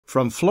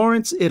From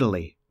Florence,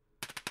 Italy,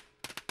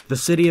 the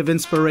city of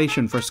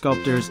inspiration for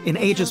sculptors in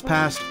ages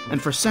past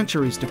and for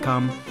centuries to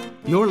come,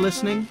 you're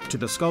listening to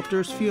The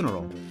Sculptor's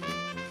Funeral.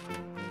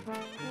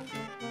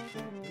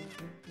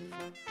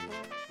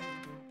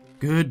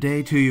 Good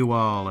day to you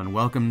all, and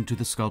welcome to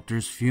The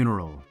Sculptor's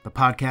Funeral, the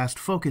podcast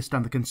focused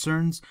on the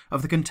concerns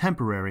of the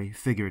contemporary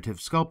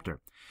figurative sculptor.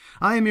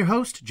 I am your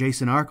host,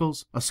 Jason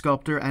Arkles, a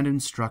sculptor and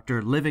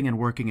instructor living and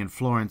working in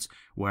Florence,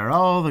 where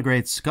all the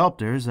great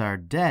sculptors are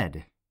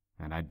dead,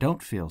 and I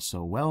don't feel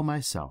so well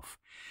myself.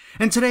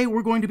 And today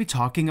we're going to be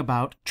talking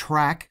about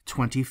TRAC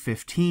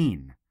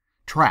 2015.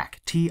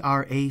 TRAC,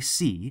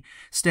 T-R-A-C,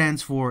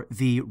 stands for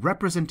the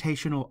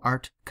Representational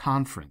Art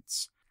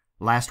Conference.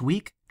 Last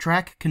week,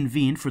 TRAC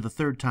convened for the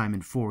third time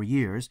in 4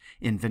 years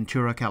in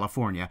Ventura,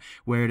 California,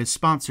 where it is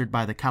sponsored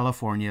by the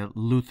California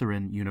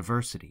Lutheran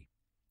University.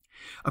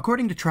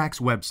 According to TRAC's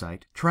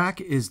website,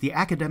 TRAC is the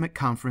academic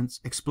conference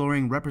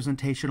exploring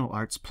representational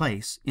art's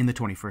place in the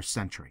 21st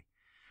century.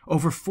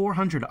 Over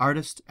 400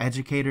 artists,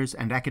 educators,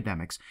 and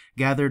academics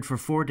gathered for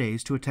 4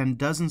 days to attend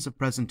dozens of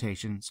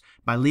presentations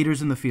by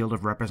leaders in the field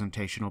of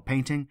representational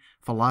painting,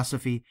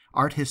 philosophy,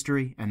 art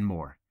history, and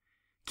more.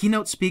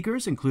 Keynote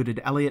speakers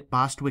included Elliot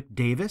Bostwick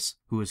Davis,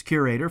 who is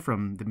curator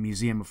from the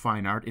Museum of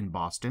Fine Art in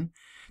Boston,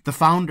 the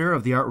founder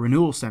of the Art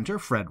Renewal Center,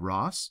 Fred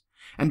Ross,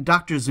 and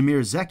Dr. Zamir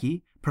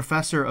Zeki,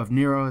 professor of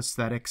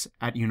neuroaesthetics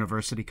at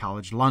University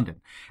College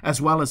London,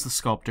 as well as the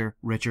sculptor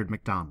Richard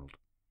MacDonald.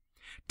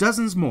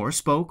 Dozens more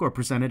spoke or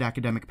presented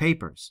academic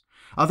papers.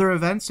 Other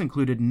events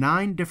included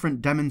 9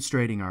 different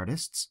demonstrating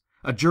artists,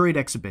 a juried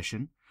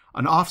exhibition,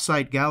 an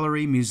off-site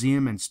gallery,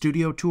 museum, and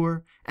studio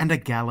tour, and a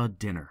gala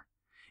dinner.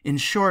 In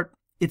short,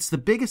 it's the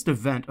biggest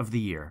event of the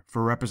year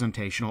for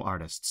representational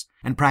artists,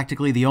 and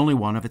practically the only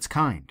one of its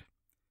kind.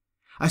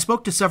 I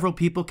spoke to several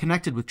people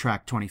connected with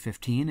TRAC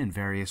 2015 in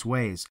various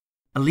ways.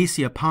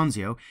 Alicia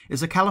Ponzio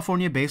is a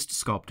California-based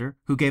sculptor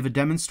who gave a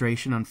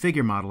demonstration on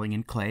figure modeling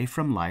in clay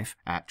from life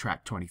at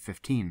TRAC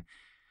 2015.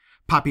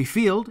 Poppy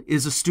Field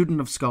is a student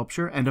of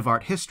sculpture and of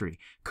art history,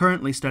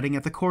 currently studying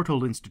at the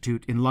Courtauld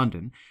Institute in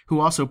London,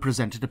 who also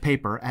presented a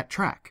paper at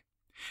TRAC.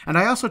 And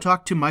I also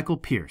talked to Michael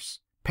Pearce,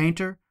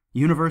 painter,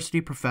 university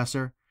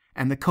professor,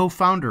 and the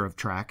co-founder of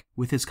TRAC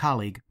with his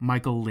colleague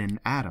Michael Lynn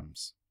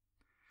Adams.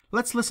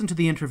 Let's listen to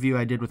the interview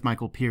I did with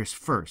Michael Pearce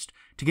first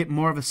to get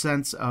more of a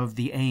sense of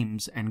the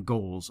aims and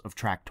goals of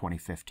TRAC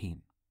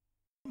 2015.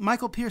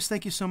 Michael Pearce,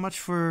 thank you so much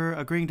for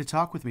agreeing to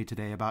talk with me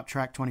today about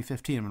TRAC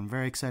 2015. I'm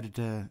very excited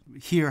to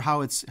hear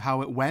how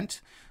it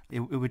went.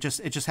 It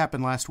just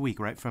happened last week,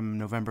 right, from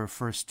November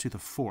 1st to the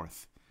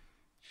 4th.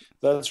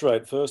 That's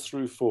right, 1st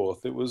through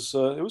 4th. It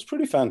was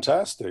pretty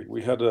fantastic.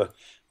 We had a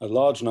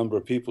large number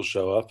of people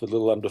show up. A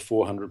little under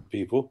 400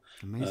 people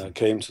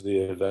came to the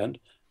event.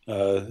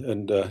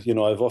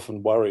 I've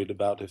often worried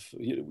about if,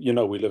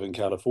 we live in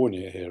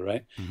California here,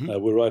 right?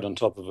 Mm-hmm. We're right on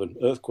top of an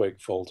earthquake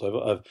fault.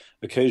 I've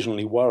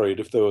occasionally worried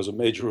if there was a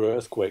major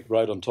earthquake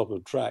right on top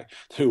of TRAC,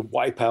 they would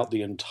wipe out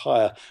the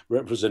entire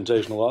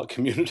representational art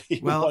community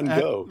in one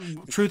go.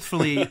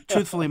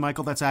 Truthfully,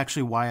 Michael, that's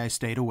actually why I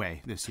stayed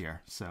away this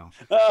year. So,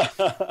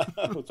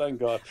 well,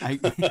 thank God.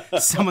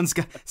 Someone's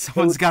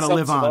got to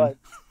live on.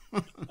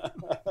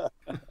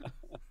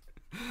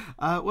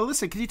 Well,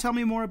 listen, can you tell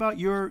me more about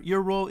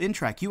your role in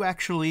TRAC? You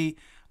actually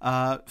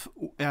are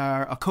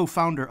a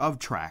co-founder of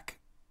TRAC.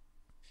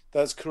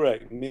 That's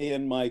correct. Me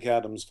and Mike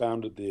Adams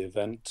founded the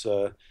event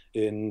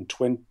in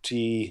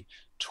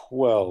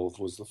 2012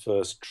 was the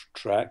first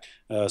TRAC.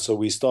 So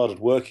we started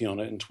working on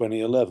it in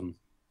 2011.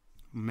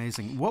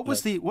 Amazing. What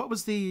was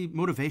the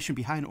motivation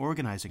behind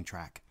organizing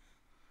TRAC?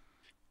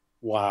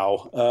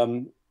 Wow.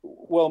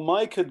 Well,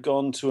 Mike had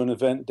gone to an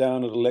event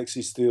down at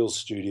Alexi Steele's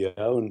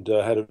studio and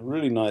had a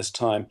really nice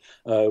time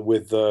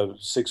with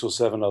 6 or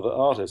 7 other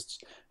artists.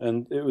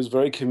 And it was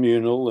very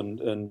communal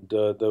and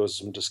there was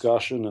some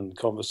discussion and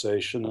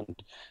conversation.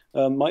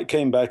 And Mike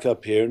came back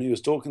up here and he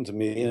was talking to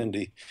me and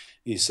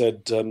he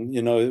said,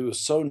 it was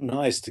so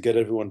nice to get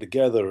everyone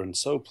together and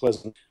so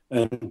pleasant.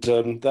 And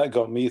that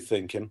got me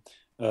thinking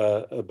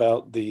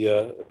about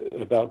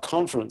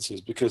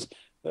conferences because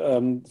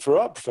for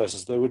art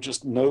professors, there were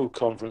just no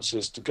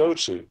conferences to go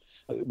to,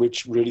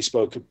 which really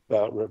spoke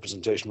about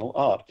representational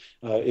art.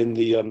 In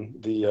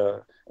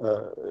the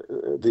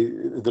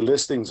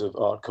listings of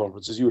art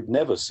conferences, you would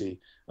never see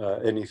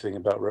anything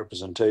about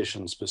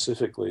representation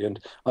specifically. And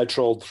I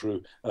trolled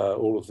through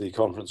all of the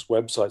conference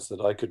websites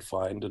that I could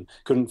find and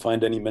couldn't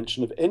find any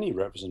mention of any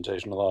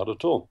representational art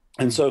at all.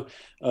 And so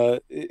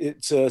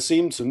it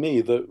seemed to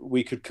me that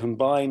we could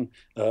combine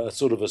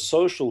sort of a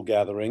social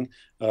gathering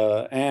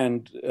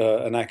and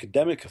an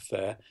academic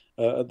affair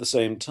at the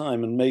same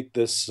time and make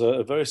this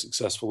a very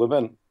successful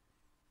event.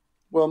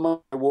 Well, Mike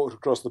walked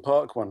across the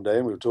park one day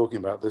and we were talking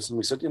about this and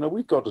we said,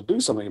 we've got to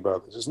do something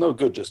about this. It's no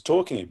good just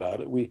talking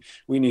about it. We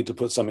need to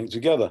put something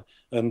together.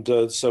 And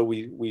so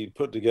we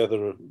put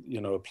together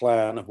a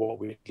plan of what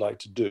we'd like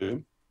to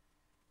do.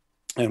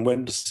 and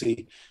went to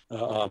see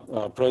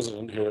our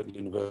president here at the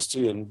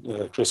university, and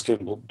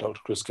Dr.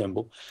 Chris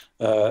Kimball,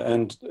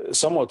 and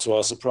somewhat to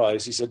our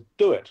surprise, he said,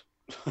 "Do it."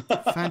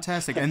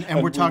 Fantastic. And we're And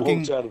we walked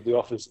talking. out of the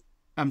office.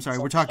 I'm sorry.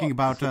 We're talking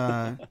about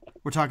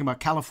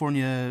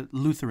California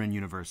Lutheran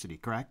University,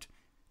 correct?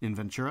 In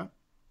Ventura. Or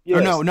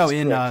Yes, no, that's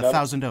in correct.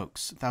 Thousand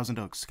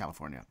Oaks,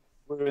 California.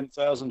 We're in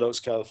Thousand Oaks,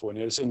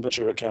 California. It's in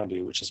Ventura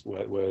County, which is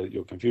where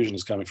your confusion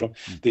is coming from.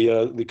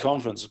 Mm. The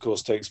conference, of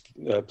course, takes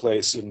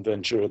place in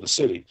Ventura, the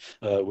city,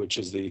 which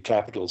is the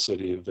capital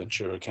city of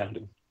Ventura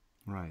County.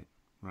 Right,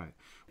 right.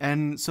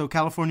 And so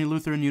California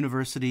Lutheran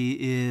University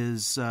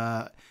is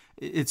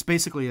it's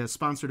basically a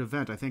sponsored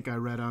event. I think I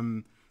read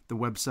on the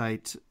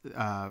website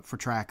for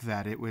TRAC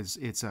that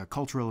it's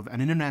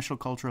an international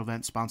cultural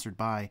event sponsored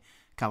by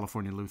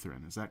California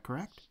Lutheran. Is that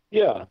correct?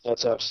 Yeah,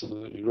 that's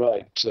absolutely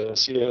right.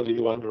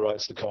 CLU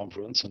underwrites the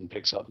conference and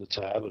picks up the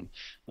tab, and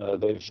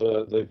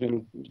they've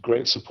been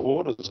great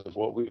supporters of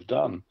what we've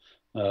done.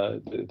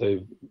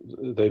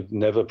 They've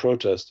never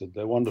protested.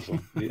 They're wonderful.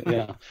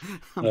 Yeah,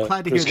 I'm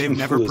glad to hear they've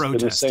never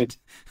protested.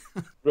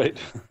 Right.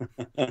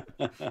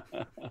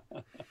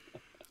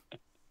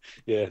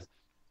 Yeah.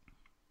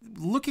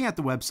 Looking at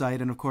the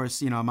website, and of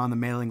course, I'm on the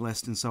mailing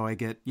list, and so I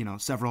get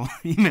several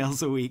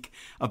emails a week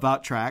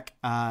about TRAC.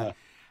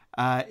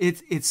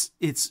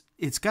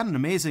 It's got an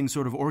amazing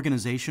sort of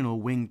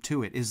organizational wing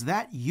to it. Is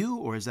that you,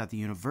 or is that the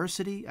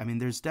university? I mean,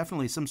 there's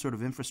definitely some sort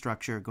of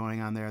infrastructure going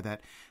on there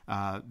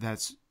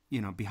that's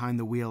behind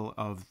the wheel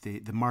of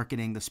the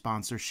marketing, the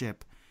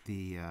sponsorship,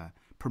 the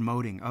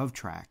promoting of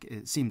TRAC.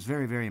 It seems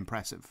very, very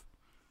impressive.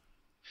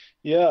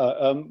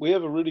 Yeah, we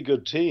have a really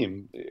good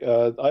team.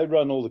 I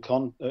run all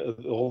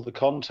the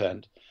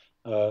content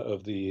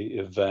of the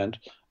event.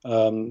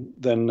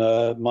 Then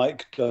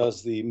Mike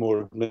does the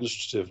more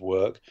administrative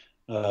work,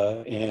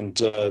 and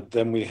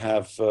then we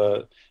have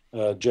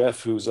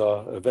Jeff, who's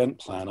our event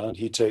planner, and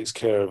he takes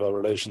care of our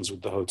relations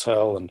with the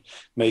hotel and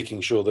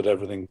making sure that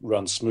everything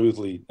runs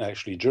smoothly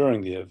actually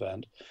during the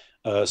event.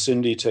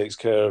 Cindy takes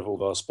care of all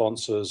of our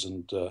sponsors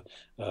and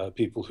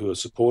people who are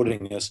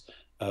supporting us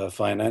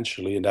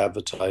financially and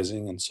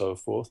advertising and so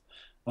forth.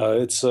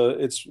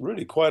 It's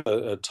really quite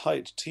a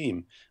tight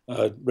team.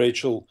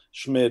 Rachel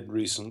Schmid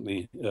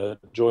recently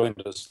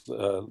joined us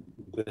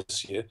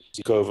this year.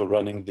 She took over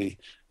running the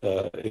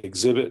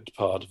exhibit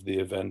part of the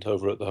event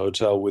over at the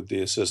hotel with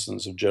the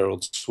assistance of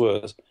Gerald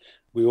Swerz.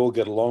 We all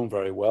get along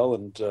very well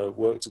and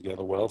work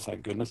together well,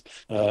 thank goodness.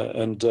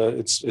 And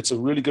it's a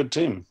really good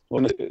team.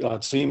 Our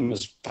team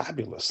is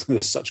fabulous.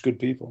 There's such good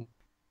people.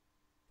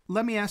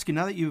 Let me ask you,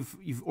 now that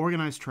you've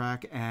organized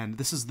TRAC, and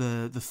this is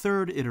the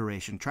third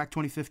iteration. TRAC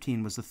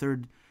 2015 was the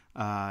third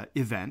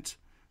event.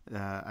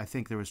 I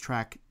think there was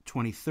TRAC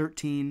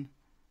 2013.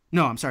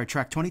 No, I'm sorry,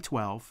 TRAC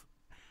 2012,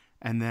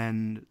 and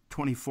then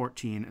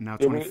 2014, and now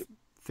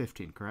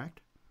 2015. Correct?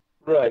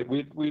 Right.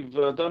 We've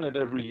done it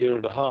every year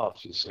and a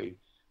half. You see,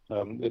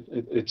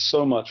 it's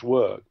so much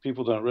work.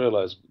 People don't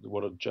realize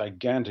what a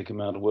gigantic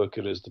amount of work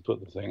it is to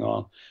put the thing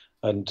on.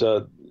 And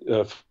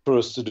for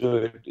us to do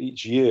it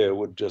each year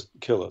would just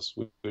kill us.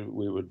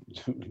 We would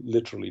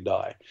literally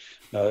die.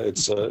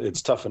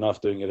 It's tough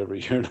enough doing it every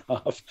year and a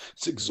half.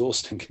 It's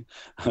exhausting.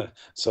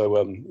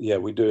 So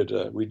we do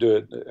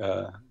it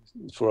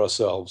for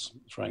ourselves,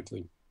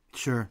 frankly.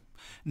 Sure.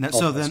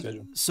 So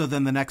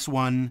then the next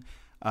one,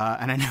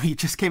 and I know you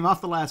just came off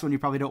the last one. You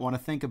probably don't want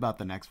to think about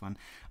the next one,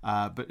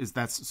 but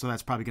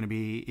that's probably going to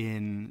be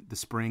in the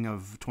spring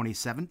of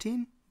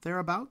 2017,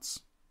 thereabouts.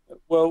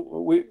 Well,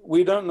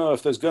 we don't know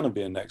if there's going to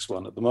be a next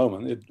one at the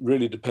moment. It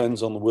really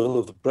depends on the will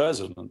of the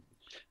president.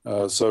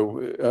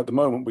 So at the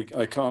moment,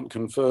 I can't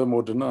confirm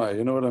or deny.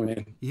 You know what I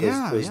mean?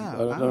 Yeah.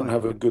 I don't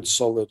have a good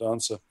solid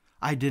answer.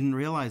 I didn't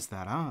realize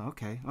that. Oh,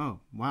 okay.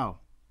 Oh, wow.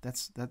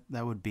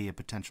 That would be a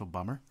potential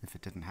bummer if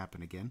it didn't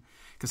happen again,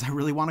 because I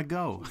really want to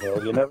go.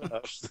 Well, you never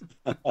know.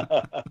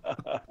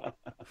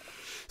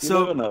 You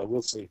never know.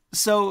 We'll see.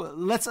 So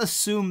let's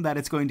assume that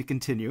it's going to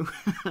continue,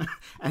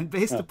 and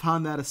based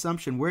upon that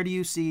assumption, where do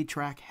you see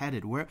TRAC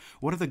headed? What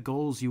are the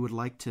goals you would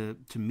like to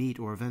meet,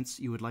 or events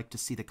you would like to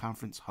see the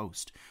conference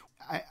host?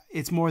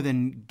 It's more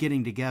than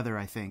getting together,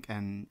 I think,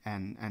 and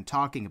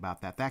talking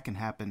about that. That can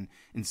happen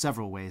in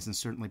several ways, and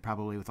certainly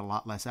probably with a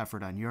lot less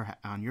effort on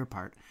your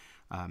part.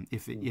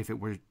 If it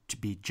were to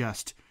be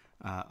just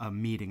a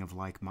meeting of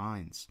like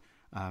minds.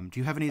 Do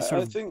you have any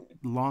sort of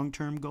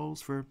long-term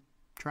goals for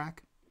TRAC?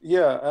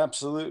 Yeah,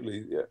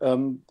 absolutely.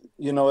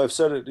 I've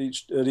said at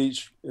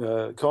each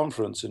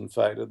conference, in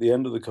fact, at the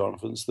end of the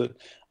conference, that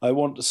I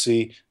want to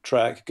see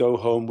TRAC go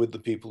home with the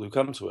people who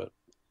come to it.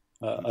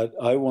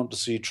 I want to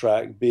see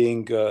TRAC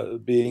being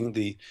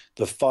the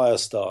fire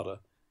starter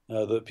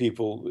that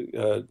people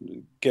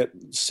get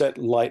set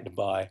light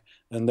by,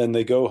 and then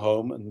they go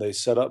home and they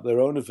set up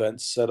their own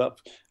events, set up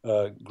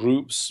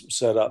groups,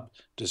 set up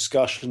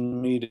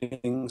discussion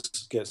meetings,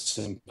 get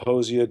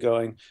symposia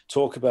going,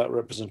 talk about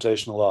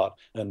representational art,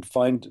 and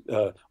find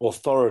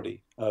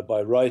authority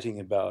by writing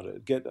about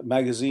it, get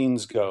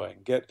magazines going,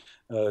 get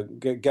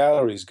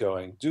galleries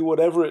going, do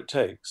whatever it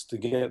takes to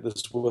get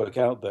this work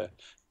out there.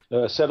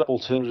 set up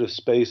alternative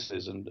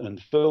spaces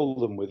and fill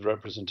them with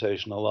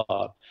representational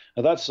art.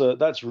 And that's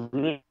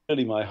really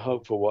my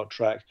hope for what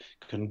TRAC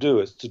can do,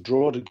 is to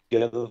draw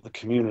together the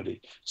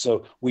community.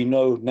 So we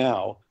know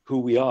now who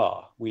we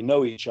are. We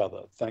know each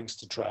other thanks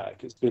to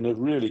TRAC. It's been a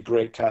really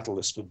great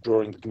catalyst for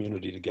drawing the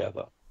community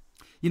together.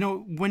 You know,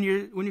 when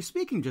you're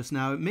speaking just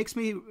now,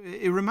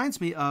 it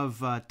reminds me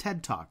of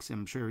TED Talks.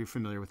 I'm sure you're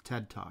familiar with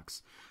TED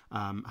Talks.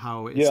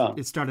 How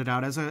it started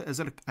out as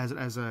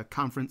a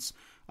conference,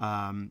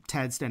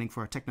 TED standing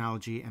for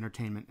Technology,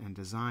 Entertainment, and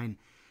Design,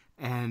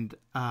 and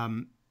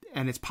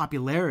its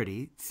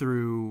popularity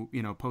through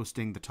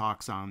posting the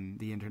talks on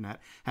the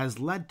internet has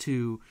led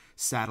to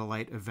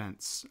satellite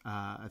events.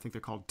 I think they're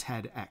called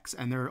TEDx,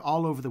 and they're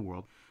all over the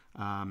world.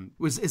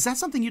 Is that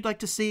something you'd like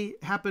to see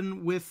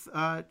happen with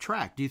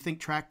TRAC? Do you think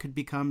TRAC could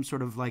become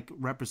sort of like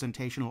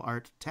Representational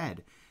Art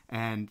TED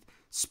and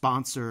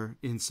sponsor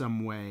in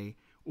some way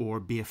or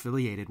be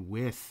affiliated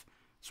with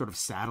sort of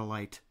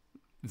satellite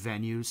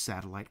venues,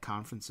 satellite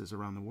conferences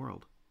around the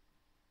world?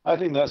 I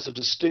think that's a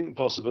distinct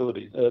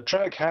possibility.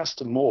 TRAC has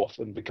to morph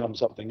and become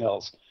something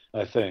else,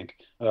 I think.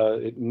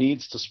 It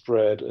needs to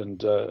spread and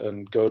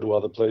go to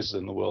other places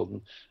in the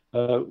world.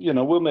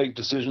 And we'll make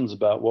decisions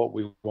about what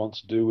we want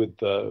to do with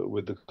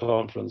the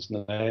conference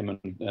name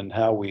and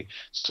how we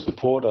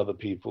support other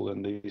people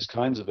in these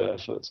kinds of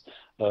efforts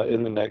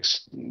in the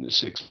next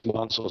 6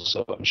 months or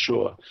so, I'm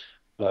sure,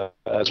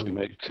 as we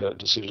make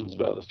decisions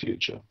about the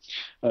future.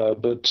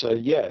 But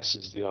yes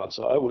is the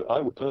answer. I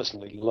would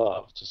personally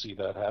love to see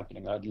that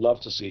happening. I'd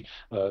love to see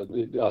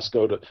us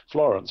go to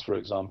Florence, for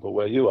example,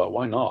 where you are.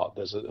 Why not?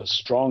 There's a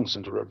strong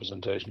center of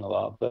representational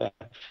art there.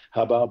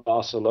 How about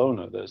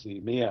Barcelona? There's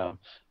the MIAM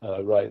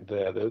right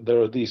there.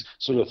 There are these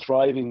sort of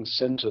thriving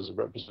centers of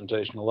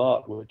representational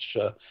art, which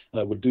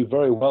would do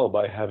very well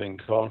by having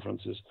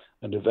conferences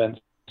and events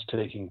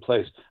taking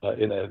place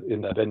in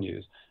their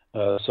venues.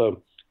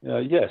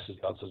 Yes is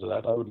the answer to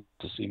that. I would like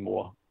to see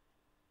more.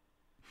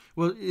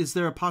 Well, is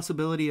there a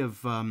possibility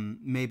of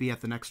maybe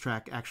at the next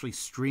TRAC actually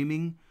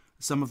streaming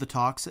some of the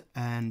talks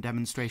and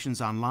demonstrations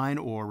online,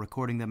 or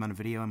recording them on a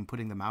video and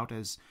putting them out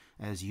as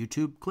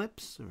YouTube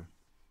clips? Or?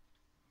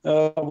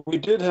 We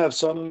did have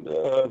some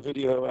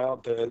video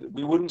out there.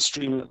 We wouldn't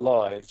stream it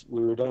live.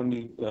 We would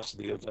only after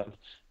the event,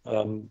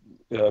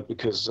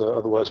 because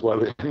otherwise, why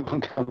would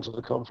anyone come to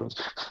the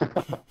conference?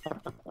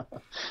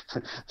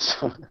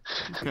 So,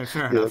 okay,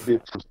 fair enough.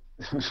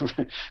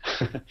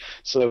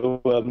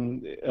 So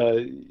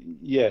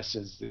yes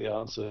is the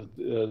answer.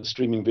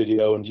 Streaming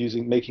video and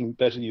making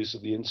better use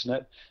of the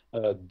internet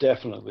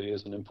definitely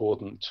is an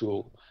important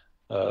tool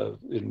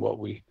in what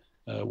we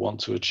want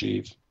to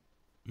achieve.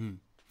 Mm.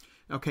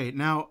 Okay,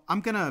 now I'm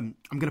gonna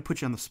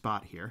put you on the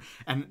spot here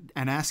and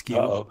ask you.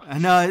 Uh-oh.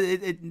 No,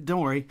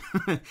 don't worry.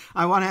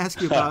 I want to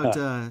ask you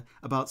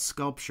about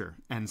sculpture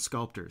and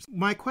sculptors.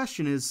 My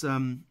question is,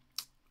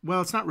 well,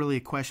 it's not really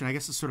a question. I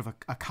guess it's sort of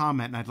a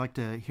comment, and I'd like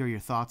to hear your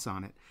thoughts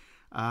on it.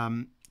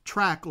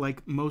 TRAC,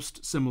 like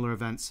most similar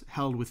events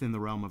held within the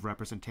realm of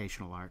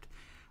representational art,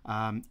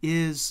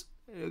 is,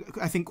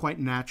 I think, quite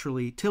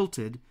naturally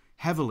tilted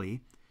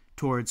heavily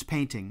towards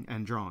painting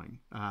and drawing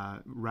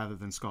rather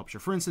than sculpture.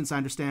 For instance, I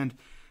understand,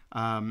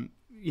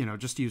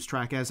 just to use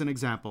TRAC as an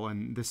example,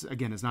 and this,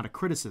 again, is not a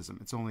criticism.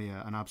 It's only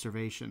an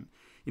observation.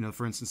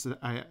 For instance,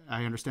 I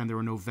understand there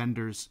were no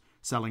vendors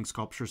selling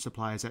sculpture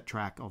supplies at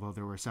TRAC, although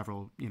there were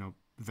several,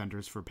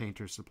 vendors for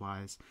painter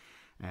supplies.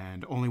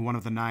 And only one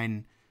of the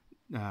 9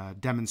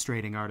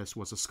 demonstrating artists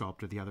was a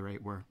sculptor. The other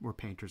 8 were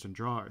painters and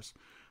drawers.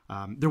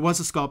 There was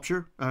a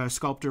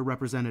sculptor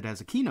represented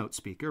as a keynote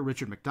speaker,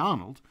 Richard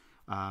McDonald,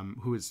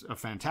 who is a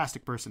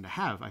fantastic person to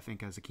have, I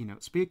think, as a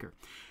keynote speaker.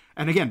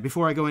 And again,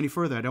 before I go any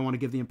further, I don't want to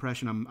give the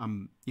impression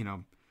I'm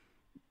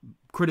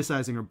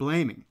criticizing or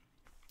blaming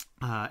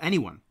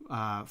anyone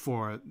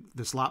for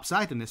this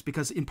lopsidedness,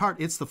 because in part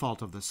it's the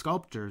fault of the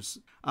sculptors.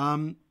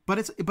 But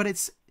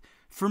it's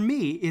for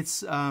me,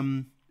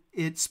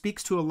 it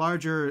speaks to a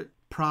larger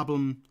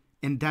problem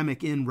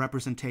endemic in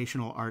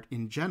representational art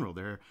in general.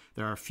 There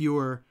are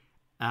fewer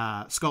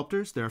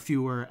sculptors. There are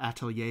fewer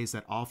ateliers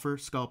that offer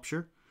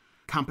sculpture.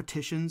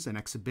 Competitions and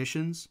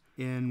exhibitions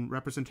in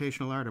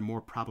representational art are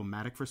more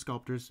problematic for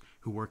sculptors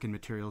who work in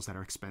materials that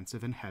are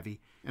expensive and heavy.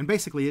 And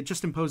basically, it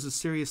just imposes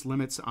serious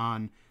limits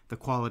on the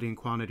quality and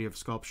quantity of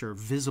sculpture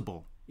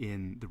visible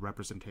in the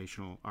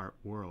representational art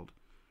world.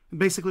 And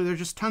basically, there are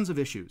just tons of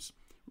issues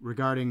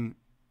regarding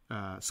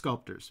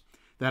sculptors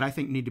that I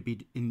think need to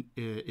be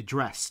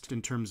addressed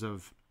in terms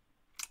of,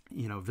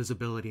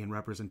 visibility and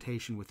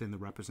representation within the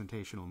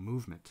representational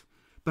movement.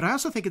 But I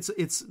also think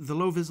it's the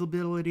low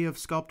visibility of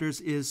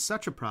sculptors is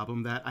such a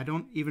problem that I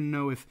don't even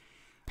know if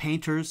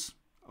painters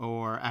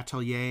or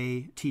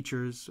atelier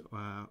teachers,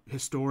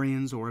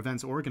 historians, or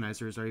events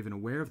organizers are even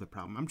aware of the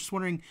problem. I'm just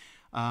wondering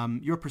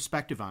your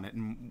perspective on it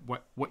and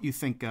what you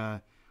think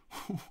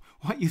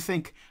what you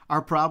think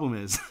our problem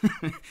is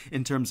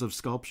in terms of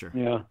sculpture.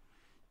 Yeah.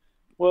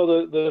 Well,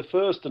 the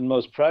first and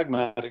most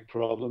pragmatic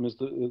problem is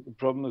the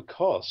problem of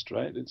cost,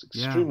 right? It's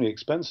Yeah. extremely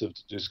expensive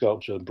to do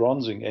sculpture.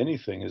 Bronzing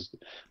anything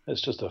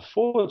it's just a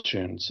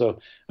fortune. So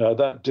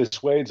that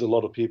dissuades a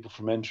lot of people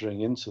from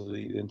entering into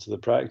the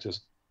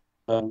practice.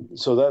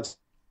 So that's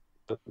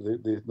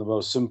the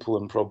most simple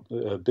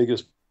and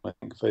biggest, I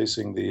think,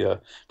 facing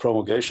the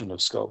promulgation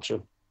of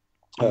sculpture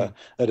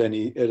at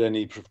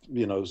any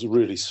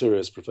really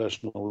serious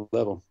professional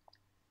level.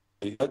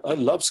 I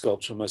love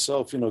sculpture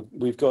myself.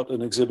 We've got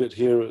an exhibit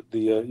here at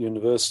the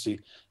university.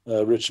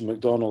 Richard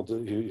MacDonald,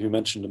 who you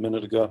mentioned a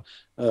minute ago,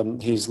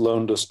 he's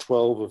loaned us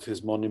 12 of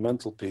his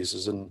monumental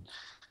pieces, and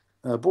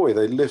boy,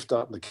 they lift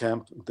up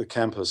the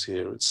campus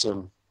here. It's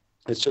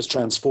just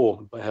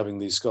transformed by having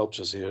these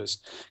sculptures here. It's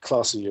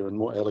classier and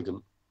more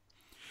elegant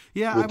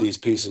with these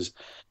pieces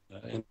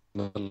in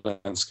the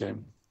landscape.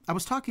 I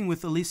was talking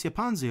with Alicia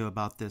Ponzio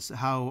about this,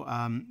 how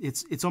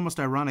it's almost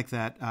ironic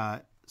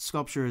that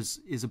sculpture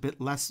is a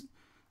bit less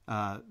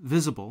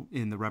visible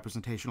in the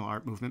representational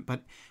art movement,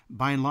 but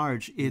by and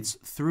large, it's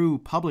through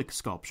public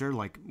sculpture,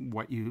 like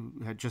what you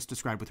had just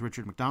described with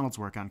Richard MacDonald's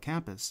work on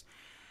campus.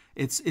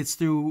 It's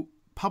through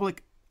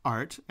public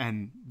art,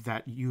 and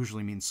that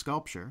usually means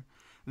sculpture,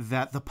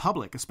 that the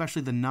public,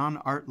 especially the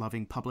non-art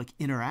loving public,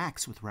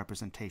 interacts with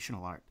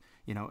representational art.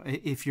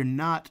 If you're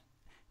not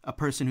a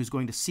person who's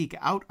going to seek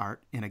out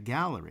art in a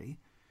gallery,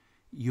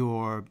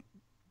 your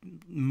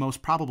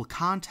most probable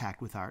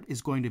contact with art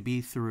is going to be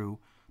through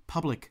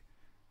public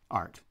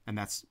art, and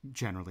that's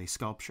generally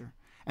sculpture.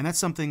 And that's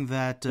something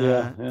that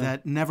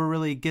that never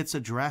really gets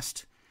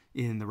addressed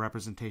in the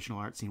representational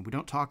art scene. We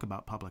don't talk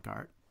about public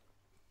art.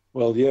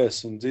 Well,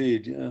 yes,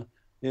 indeed,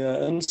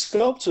 yeah, and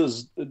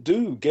sculptors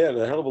do get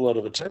a hell of a lot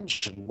of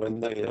attention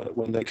when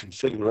they can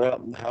figure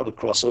out how to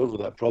cross over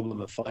that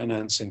problem of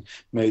financing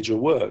major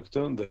work,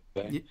 don't they?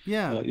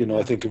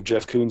 I think of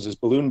Jeff Koons's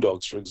Balloon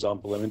Dogs, for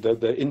example. I mean,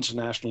 they're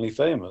internationally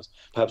famous.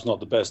 Perhaps not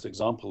the best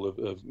example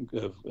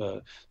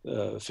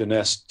of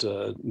finessed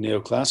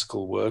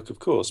neoclassical work, of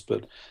course,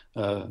 but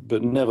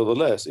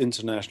nevertheless,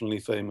 internationally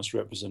famous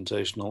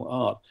representational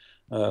art.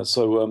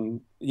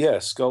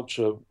 Yes,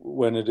 sculpture,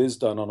 when it is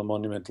done on a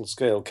monumental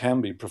scale, can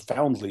be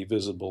profoundly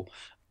visible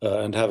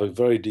and have a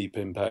very deep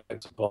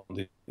impact upon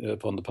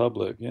the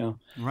public. Yeah,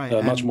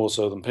 right. Much more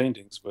so than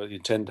paintings, where you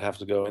tend to have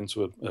to go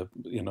into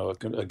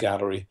a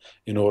gallery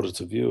in order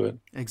to view it.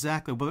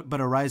 Exactly, but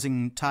a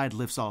rising tide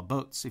lifts all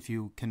boats. If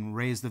you can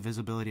raise the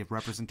visibility of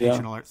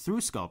representational art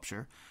through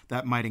sculpture,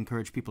 that might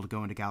encourage people to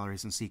go into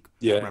galleries and seek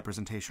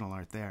representational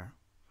art there.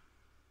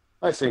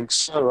 I think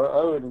so.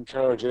 I would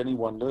encourage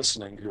anyone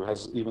listening who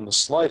has even the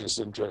slightest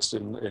interest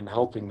in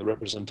helping the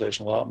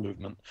representational art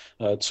movement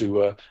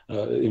to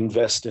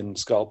invest in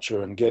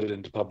sculpture and get it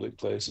into public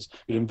places.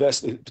 But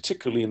invest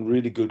particularly in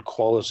really good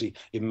quality,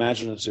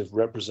 imaginative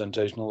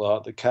representational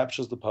art that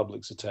captures the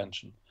public's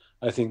attention.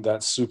 I think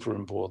that's super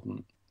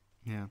important.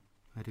 Yeah,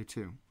 I do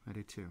too.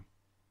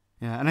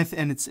 Yeah, and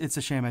it's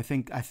a shame. I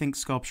think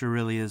sculpture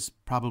really is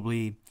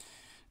probably.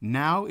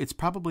 Now it's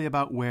probably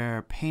about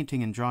where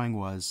painting and drawing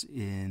was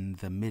in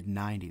the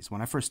mid-'90s.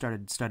 When I first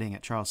started studying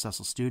at Charles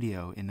Cecil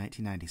Studio in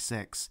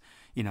 1996,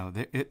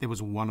 it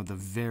was one of the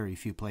very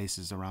few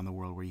places around the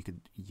world where you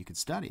could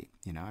study.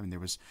 I mean, there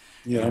was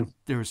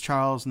there was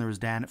Charles and there was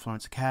Dan at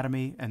Florence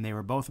Academy, and they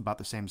were both about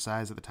the same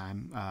size at the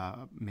time,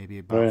 maybe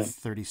about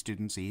 30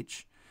 students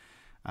each.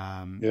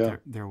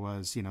 There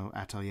was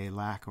Atelier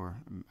Lac,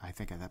 or I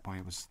think at that point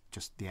it was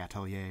just the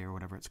Atelier or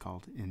whatever it's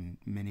called, in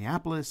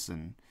Minneapolis,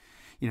 and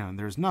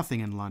there's nothing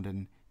in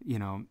London,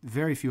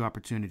 very few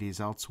opportunities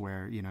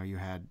elsewhere. You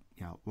had,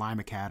 Lime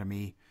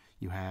Academy,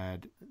 you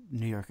had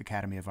New York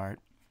Academy of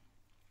Art,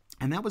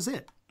 and that was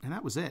it.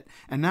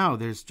 And now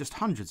there's just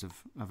hundreds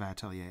of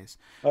ateliers.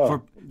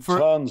 For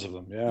tons of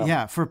them, yeah.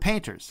 Yeah, for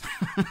painters.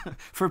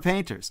 For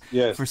painters.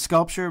 Yes. For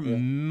sculpture,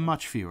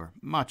 much fewer.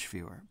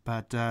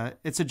 But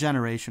it's a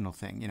generational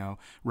thing.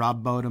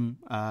 Rob Bodum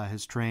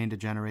has trained a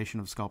generation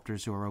of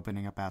sculptors who are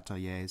opening up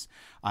ateliers.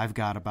 I've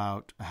got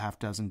about a half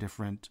dozen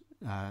different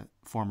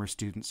former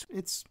students.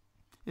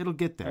 It'll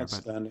get there.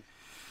 Outstanding.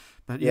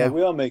 But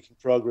we are making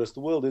progress.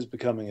 The world is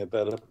becoming a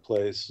better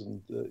place,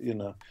 and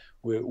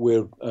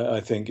we're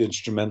I think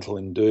instrumental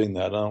in doing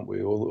that, aren't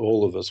we?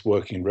 All of us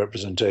working in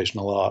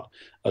representational art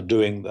are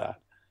doing that.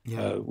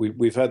 Yeah.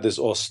 We've had this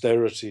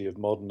austerity of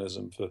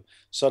modernism for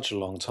such a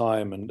long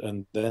time,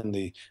 and then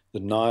the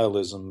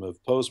nihilism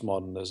of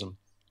postmodernism.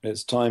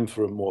 It's time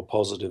for a more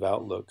positive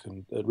outlook,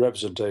 and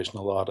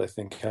representational art, I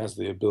think, has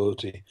the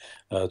ability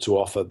to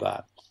offer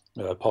that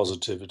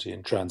positivity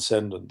and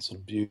transcendence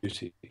and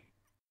beauty.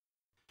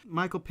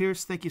 Michael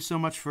Pearce, thank you so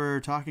much for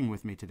talking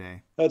with me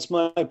today. That's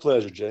my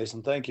pleasure,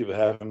 Jason. Thank you for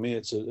having me.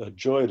 It's a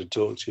joy to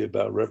talk to you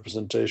about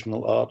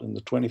representational art in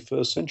the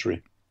 21st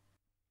century.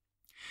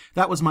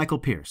 That was Michael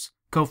Pearce,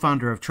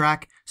 co-founder of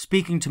TRAC,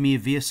 speaking to me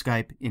via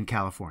Skype in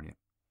California.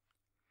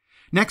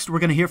 Next, we're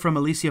going to hear from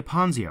Alicia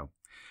Ponzio.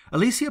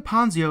 Alicia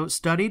Ponzio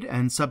studied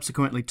and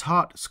subsequently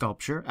taught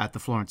sculpture at the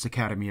Florence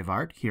Academy of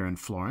Art here in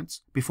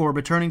Florence before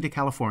returning to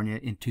California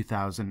in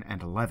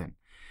 2011.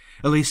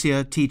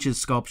 Alicia teaches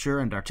sculpture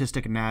and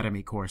artistic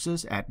anatomy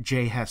courses at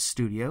J. Hess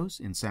Studios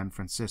in San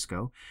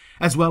Francisco,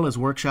 as well as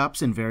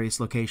workshops in various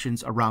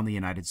locations around the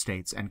United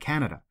States and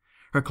Canada.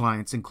 Her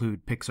clients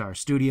include Pixar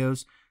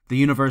Studios, the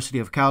University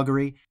of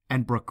Calgary,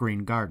 and Brook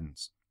Green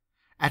Gardens.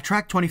 At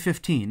TRAC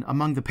 2015,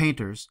 among the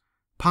painters,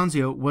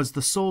 Ponzio was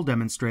the sole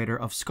demonstrator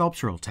of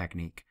sculptural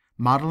technique,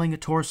 modeling a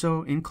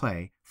torso in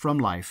clay from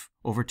life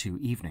over 2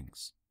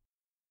 evenings.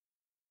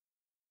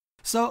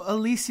 So,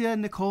 Alicia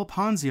Nicole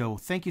Ponzio,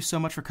 thank you so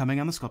much for coming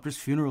on The Sculptor's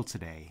Funeral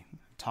today,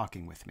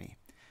 talking with me.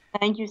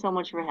 Thank you so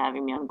much for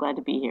having me. I'm glad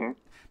to be here.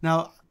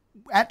 Now,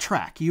 at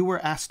TRAC, you were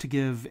asked to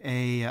give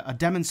a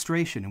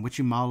demonstration in which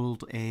you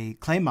modeled a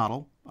clay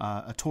model,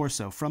 a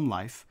torso from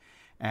life,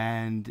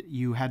 and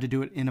you had to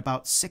do it in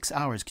about 6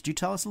 hours. Could you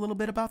tell us a little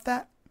bit about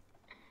that?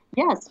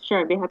 Yes,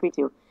 sure. I'd be happy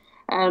to.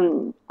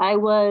 I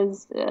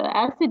was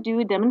asked to do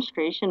a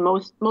demonstration.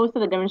 Most of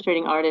the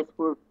demonstrating artists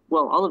were,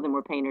 well, all of them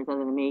were painters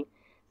other than me.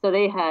 So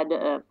they had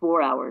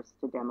 4 hours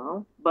to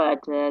demo,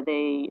 but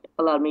they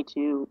allowed me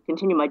to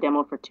continue my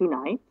demo for 2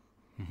 nights,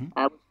 which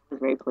I was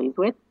very pleased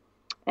with.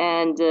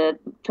 And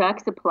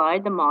TRAC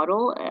supplied the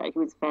model. He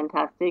was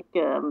fantastic,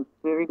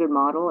 very good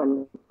model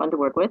and fun to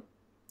work with.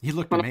 He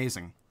looked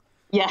amazing.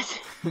 Yes.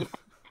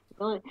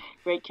 Really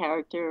great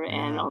character,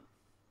 and also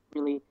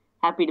really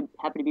happy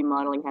to be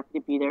modeling, happy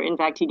to be there. In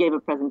fact, he gave a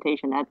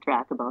presentation at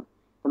TRAC about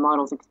the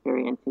model's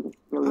experience. He was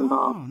really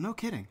involved. Oh, no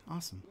kidding.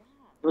 Awesome.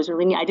 It was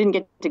really neat. I didn't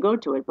get to go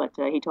to it, but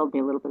he told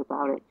me a little bit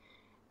about it.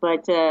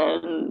 But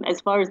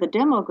as far as the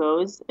demo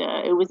goes,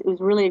 it was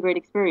really a great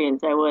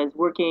experience. I was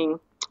working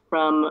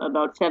from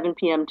about 7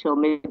 p.m. till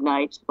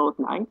midnight, both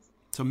nights.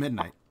 Till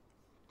midnight?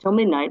 Till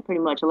midnight,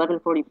 pretty much.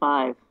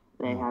 11:45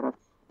 they had us.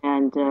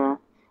 And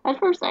at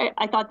first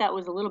I thought that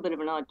was a little bit of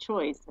an odd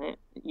choice. I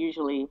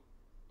usually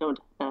don't,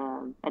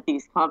 at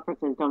these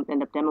conferences, don't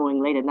end up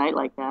demoing late at night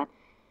like that.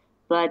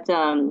 But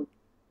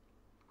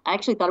I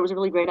actually thought it was a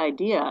really great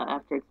idea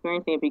after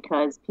experiencing it,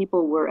 because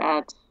people were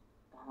at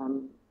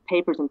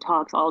papers and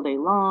talks all day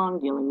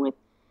long, dealing with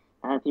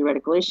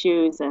theoretical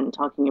issues and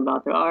talking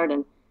about their art.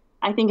 And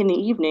I think in the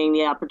evening,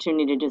 the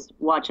opportunity to just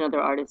watch another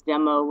artist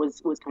demo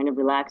was kind of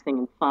relaxing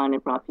and fun.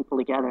 It brought people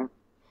together.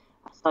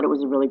 I thought it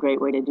was a really great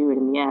way to do it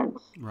in the end.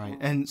 Right.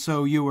 And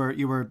so you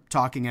were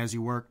talking as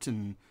you worked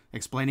and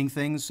explaining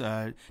things.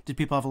 Did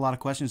people have a lot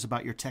of questions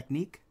about your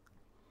technique?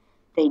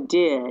 They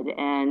did,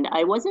 and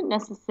I wasn't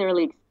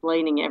necessarily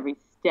explaining every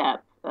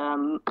step,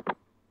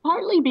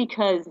 partly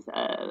because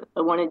I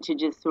wanted to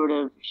just sort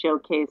of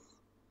showcase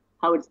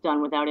how it's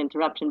done without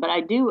interruption. But I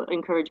do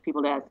encourage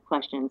people to ask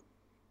questions,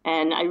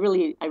 and I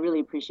really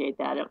appreciate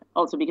that.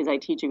 Also, because I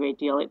teach a great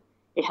deal,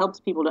 it helps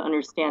people to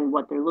understand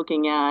what they're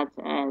looking at,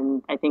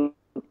 and I think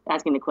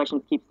asking the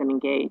questions keeps them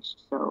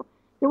engaged. So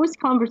there was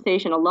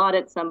conversation a lot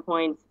at some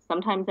points.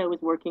 Sometimes I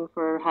was working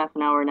for half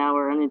an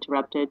hour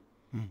uninterrupted,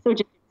 so it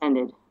just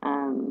depended.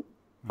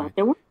 But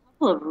there were a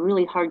couple of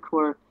really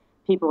hardcore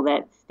people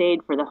that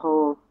stayed for the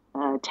whole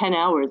 10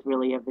 hours,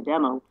 really, of the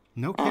demo.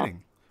 No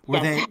kidding.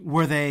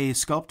 Were they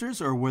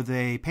sculptors or were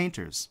they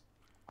painters?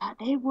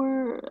 They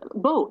were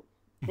both.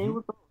 They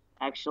were both,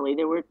 actually.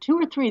 There were 2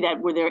 or 3 that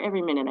were there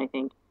every minute, I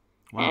think.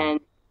 Wow.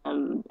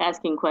 And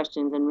asking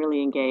questions and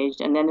really engaged.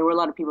 And then there were a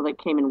lot of people that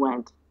came and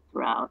went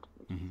throughout,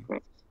 which is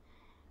great.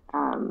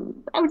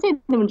 I would say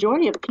the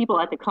majority of people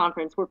at the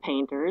conference were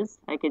painters,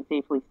 I could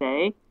safely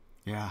say.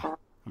 Yeah,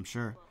 I'm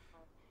sure.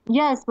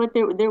 Yes, but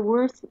there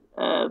were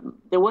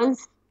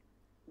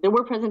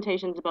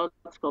presentations about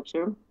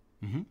sculpture.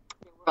 There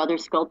were other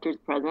sculptors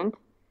present,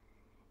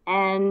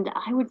 and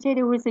I would say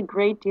there was a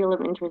great deal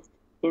of interest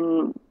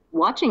in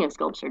watching a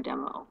sculpture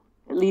demo,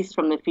 at least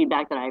from the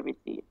feedback that I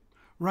received.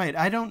 Right.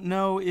 I don't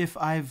know if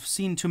I've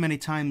seen too many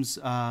times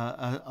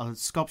a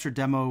sculpture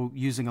demo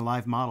using a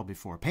live model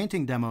before.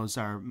 Painting demos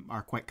are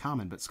quite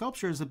common, but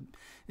sculpture is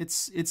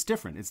it's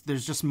different.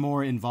 There's just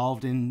more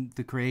involved in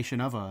the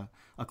creation of a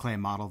clay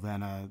model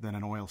than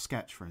an oil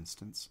sketch, for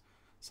instance.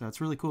 So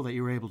it's really cool that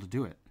you were able to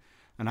do it,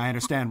 and I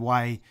understand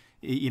why.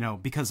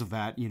 Because of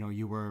that,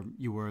 you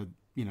were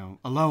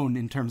alone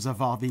in terms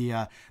of all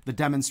the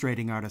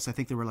demonstrating artists. I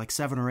think there were like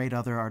 7 or 8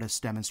 other artists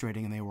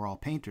demonstrating, and they were all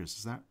painters.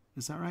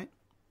 Is that right?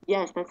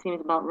 Yes, that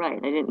seems about right.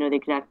 I didn't know the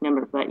exact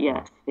number, but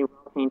yes, they were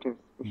all painters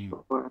for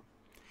sure.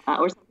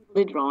 Or some people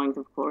did drawings,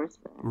 of course.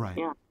 Right.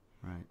 Yeah.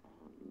 Right.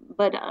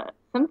 But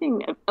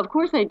of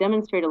course, I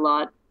demonstrate a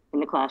lot in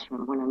the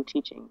classroom when I'm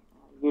teaching,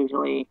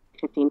 usually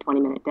 15,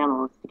 20-minute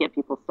demos to get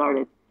people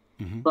started.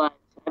 But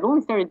I've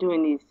only started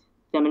doing these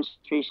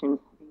demonstrations,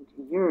 I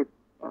think,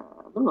 a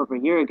little over a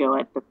year ago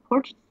at the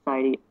Portrait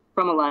Society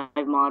from a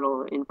live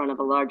model in front of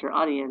a larger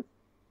audience.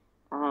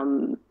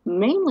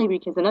 Mainly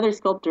because another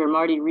sculptor,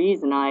 Marty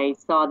Rees, and I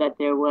saw that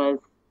there was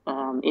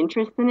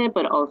interest in it,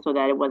 but also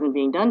that it wasn't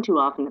being done too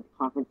often at the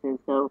conferences.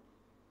 So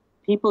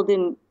people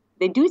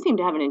they do seem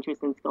to have an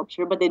interest in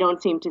sculpture, but they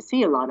don't seem to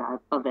see a lot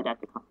of it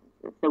at the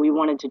conferences. So we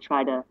wanted to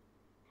try to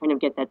kind of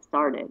get that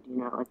started,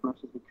 as much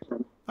as we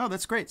could. Oh,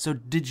 that's great. So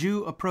did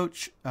you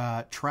approach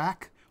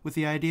TRAC with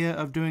the idea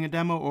of doing a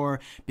demo, or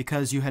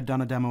because you had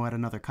done a demo at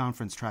another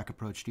conference, TRAC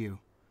approached you?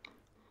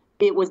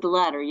 It was the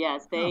latter,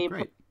 yes. Oh,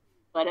 great.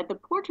 But at the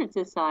Portrait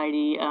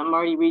Society,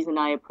 Marty Rees and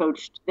I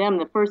approached them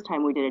the first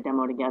time we did a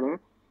demo together,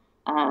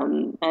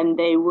 and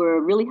they were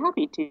really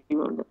happy to.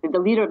 The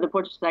leader of the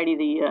Portrait Society,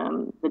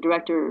 the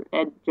director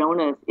Ed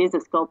Jonas, is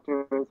a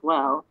sculptor as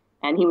well,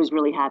 and he was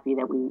really happy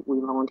that we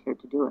volunteered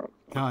to do it.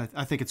 No,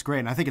 I think it's great,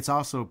 and I think it's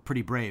also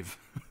pretty brave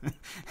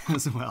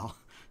as well.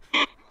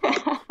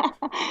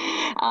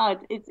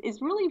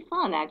 It's really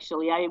fun,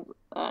 actually. I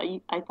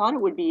thought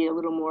it would be a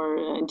little more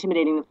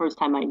intimidating the first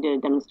time I did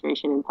a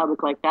demonstration in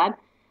public like that,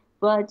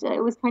 but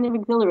it was kind of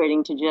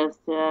exhilarating to just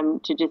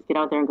get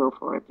out there and go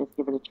for it, just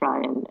give it a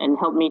try, and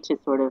help me to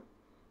sort of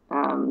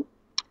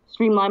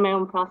streamline my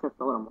own process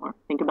a little more.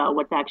 Think about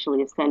what's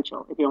actually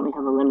essential if you only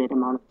have a limited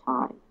amount of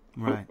time.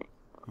 Right.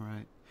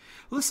 Right.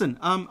 Listen,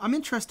 I'm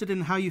interested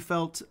in how you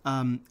felt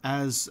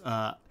as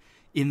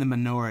in the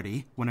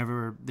minority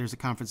whenever there's a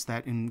conference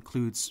that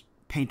includes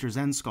painters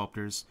and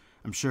sculptors.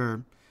 I'm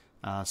sure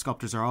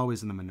sculptors are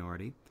always in the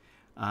minority.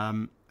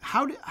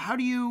 How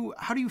do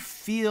you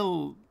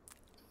feel?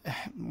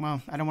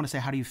 Well, I don't want to say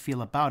how do you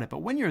feel about it, but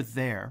when you're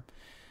there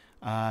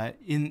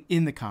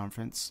in the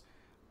conference,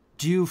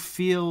 do you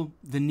feel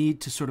the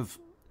need to sort of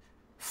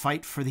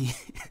fight for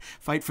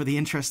the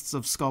interests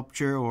of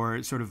sculpture,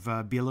 or sort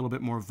of be a little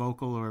bit more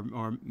vocal,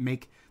 or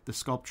make the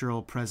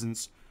sculptural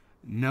presence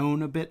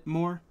known a bit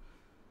more?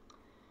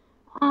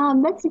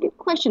 That's a good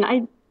question.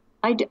 I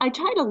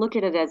try to look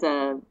at it as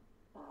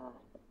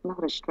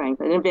not a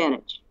strength, an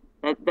advantage.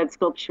 That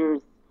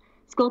sculptors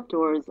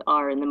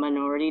are in the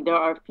minority. There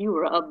are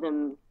fewer of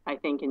them, I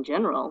think, in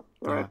general.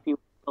 There are fewer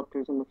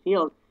sculptors in the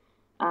field.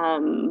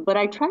 But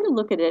I try to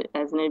look at it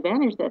as an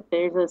advantage that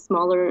there's a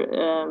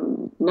smaller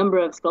number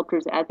of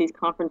sculptors at these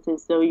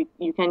conferences, so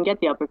you can get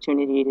the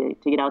opportunity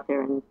to get out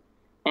there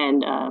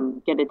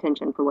and get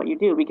attention for what you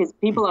do, because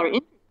people are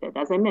interested.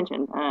 As I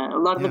mentioned, a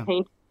lot of the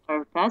painters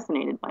are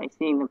fascinated by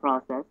seeing the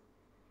process,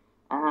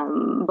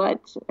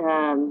 but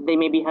they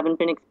maybe haven't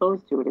been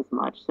exposed to it as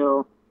much.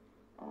 So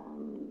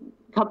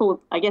a couple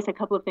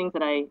of things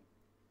that I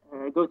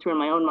go through in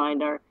my own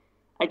mind are,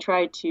 I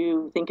try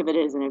to think of it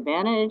as an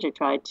advantage. I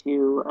try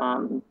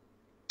to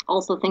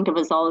also think of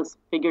us all as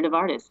figurative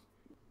artists.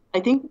 I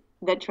think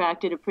that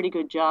TRAC did a pretty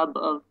good job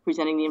of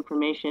presenting the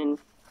information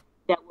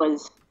that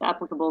was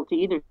applicable to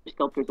either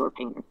sculptors or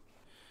painters.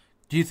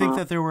 Do you think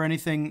that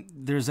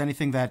there's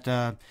anything that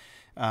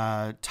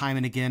time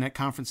and again at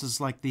conferences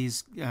like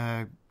these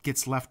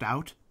gets left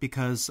out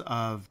because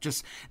of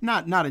just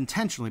not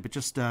intentionally, but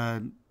just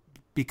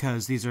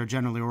because these are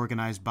generally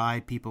organized by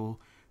people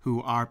who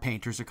are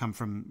painters or come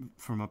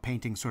from a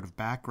painting sort of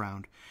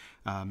background,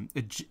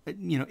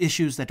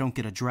 issues that don't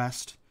get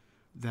addressed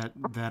that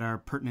are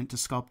pertinent to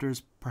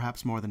sculptors,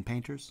 perhaps more than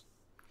painters?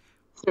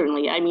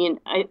 Certainly. I mean,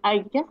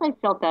 I guess I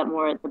felt that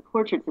more at the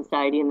Portrait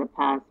Society in the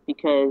past,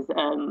 because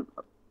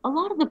a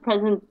lot of the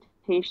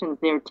presentations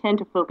there tend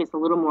to focus a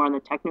little more on the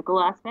technical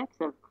aspects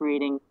of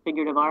creating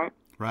figurative art.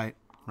 Right.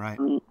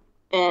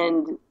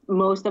 And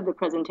most of the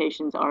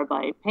presentations are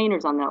by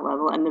painters on that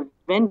level, and the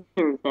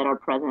vendors that are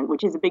present,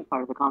 which is a big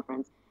part of the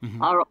conference,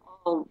 are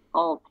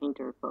all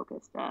painter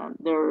focused. I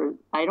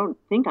don't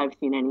think I've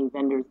seen any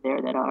vendors there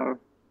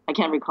I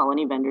can't recall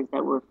any vendors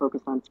that were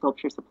focused on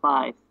sculpture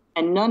supplies,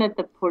 and none at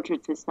the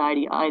Portrait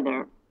Society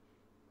either.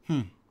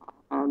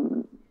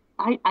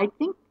 I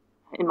think,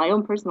 in my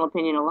own personal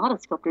opinion, a lot of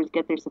sculptors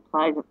get their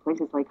supplies at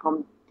places like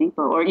Home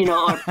Depot or.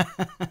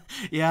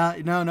 Yeah,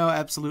 no,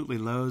 absolutely.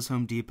 Lowe's,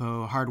 Home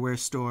Depot, hardware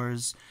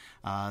stores,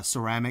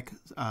 ceramic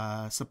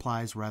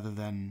supplies rather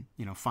than,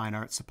 fine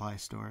art supply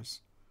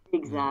stores.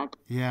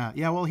 Exactly. Yeah.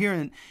 Well, here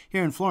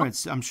in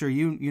Florence, I'm sure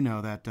you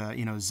know that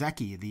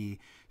Zecchi, the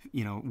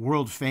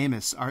world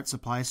famous art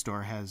supply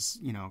store, has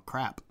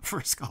crap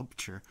for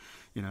sculpture.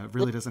 It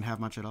really doesn't have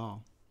much at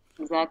all.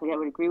 Exactly, I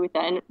would agree with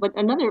that. But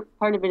another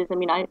part of it is, I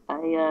mean, I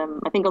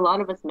think a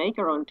lot of us make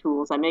our own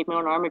tools. I make my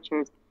own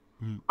armatures.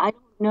 I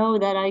don't know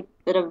that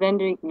a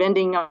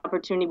vending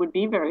opportunity would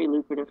be very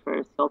lucrative for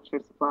a sculpture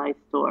supply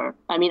store.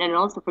 I mean, and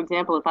also, for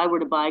example, if I were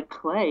to buy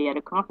clay at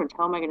a conference,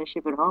 how am I going to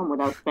ship it home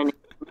without spending?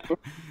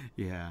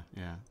 Yeah.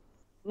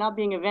 Not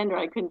being a vendor,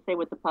 I couldn't say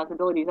what the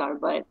possibilities are,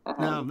 but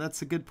no,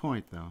 that's a good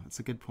point, though. It's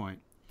a good point.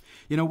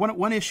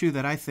 One issue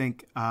that I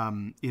think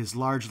is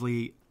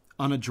largely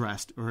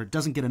unaddressed, or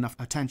doesn't get enough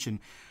attention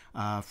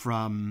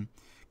from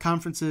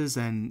conferences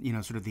and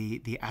sort of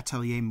the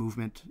atelier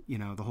movement,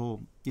 the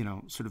whole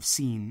sort of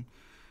scene,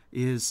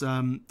 is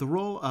the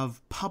role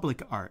of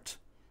public art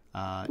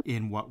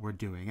in what we're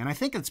doing. And I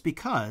think it's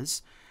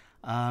because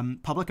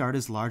public art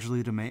is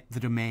largely the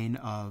domain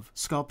of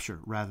sculpture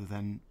rather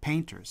than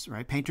painters,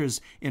 right? Painters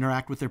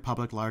interact with their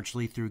public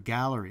largely through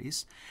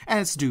galleries, and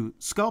it's do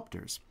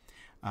sculptors.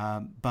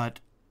 But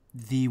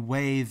the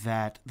way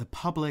that the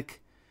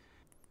public,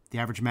 the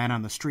average man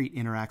on the street,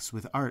 interacts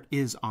with art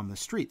is on the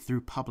street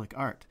through public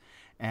art.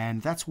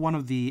 And that's one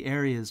of the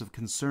areas of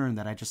concern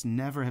that I just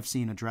never have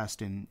seen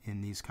addressed in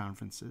these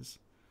conferences.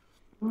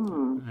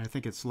 I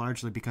think it's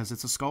largely because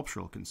it's a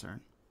sculptural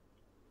concern.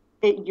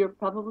 You're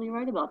probably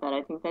right about that.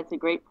 I think that's a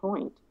great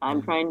point.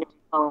 I'm trying to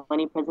recall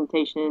any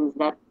presentations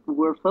that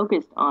were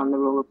focused on the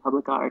role of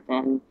public art.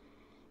 And,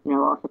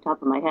 off the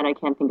top of my head, I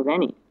can't think of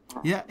any.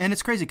 Yeah, and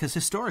it's crazy because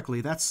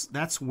historically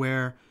that's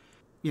where,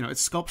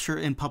 it's sculpture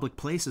in public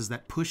places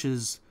that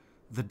pushes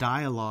the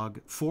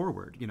dialogue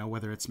forward,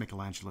 whether it's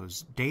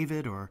Michelangelo's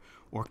David or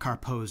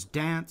Carpeau's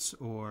Dance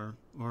or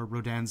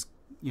Rodin's,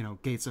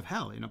 Gates of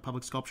Hell.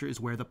 Public sculpture is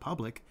where the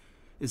public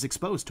is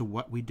exposed to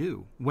what we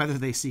do, whether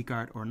they seek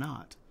art or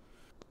not.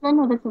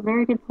 No, that's a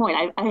very good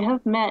point. I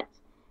have met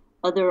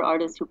other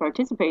artists who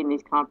participate in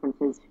these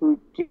conferences who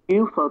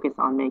do focus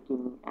on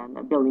making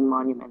and building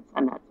monuments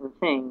and that sort of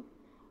thing.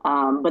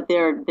 But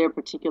their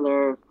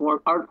particular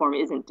art form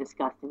isn't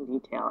discussed in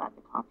detail at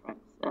the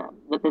conference.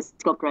 But the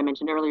sculptor I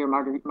mentioned earlier,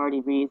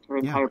 Marty Rees, her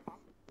entire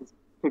practice is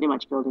pretty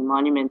much building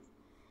monuments.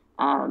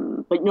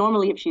 But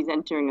normally, if she's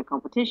entering a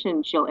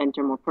competition, she'll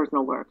enter more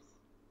personal works.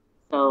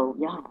 So,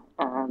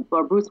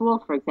 or Bruce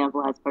Wolfe, for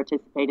example, has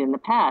participated in the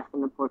past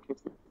in the Portrait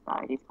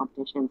Society's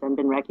competitions and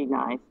been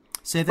recognized.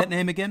 Say that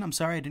name again. I'm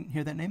sorry, I didn't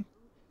hear that name.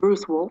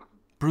 Bruce Wolfe.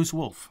 Bruce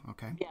Wolfe,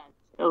 okay. Yeah,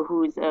 so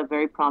who's a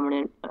very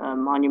prominent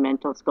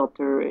monumental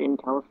sculptor in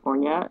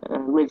California,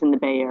 lives in the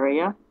Bay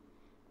Area,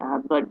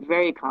 but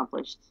very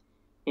accomplished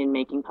in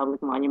making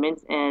public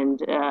monuments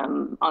and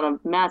on a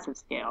massive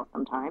scale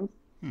sometimes.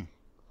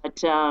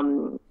 But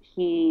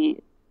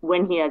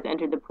when he has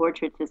entered the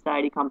Portrait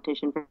Society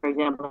competition, for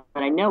example,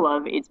 that I know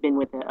of, it's been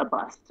with a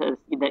bust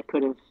that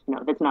could have,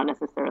 that's not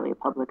necessarily a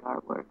public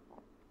artwork.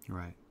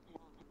 Right.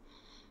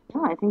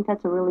 Yeah, I think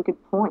that's a really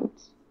good point.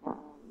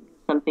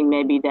 Something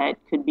maybe that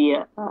could be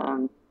a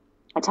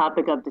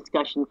topic of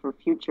discussion for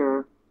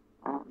future,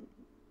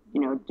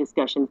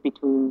 discussions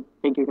between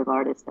figurative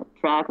artists at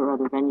TRAC or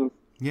other venues.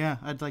 Yeah,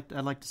 I'd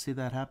like to see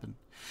that happen.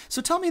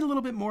 So tell me a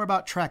little bit more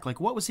about TRAC. Like,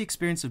 what was the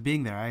experience of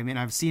being there? I mean,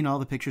 I've seen all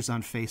the pictures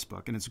on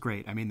Facebook, and it's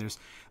great. I mean,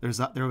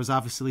 there was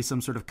obviously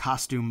some sort of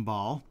costume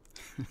ball.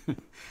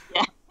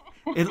 Yeah.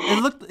 It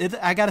looked.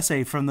 I gotta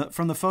say, from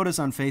the photos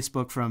on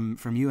Facebook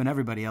from you and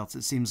everybody else,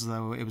 it seems as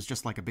though it was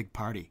just like a big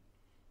party.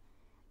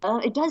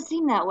 It does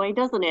seem that way,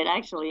 doesn't it?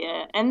 Actually,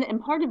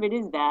 and part of it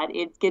is that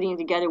it's getting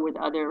together with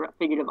other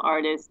figurative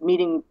artists,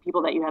 meeting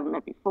people that you haven't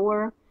met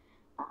before.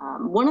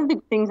 One of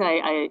the things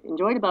I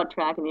enjoyed about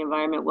TRAC and the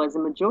environment was the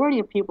majority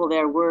of people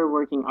there were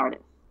working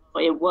artists.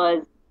 It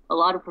was a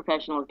lot of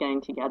professionals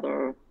getting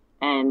together,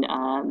 and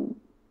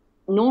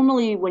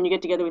normally when you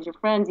get together with your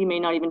friends, you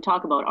may not even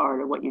talk about art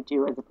or what you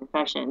do as a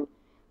profession.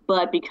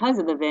 But because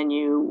of the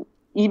venue,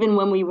 even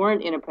when we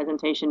weren't in a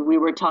presentation, we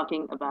were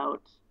talking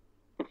about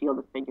the field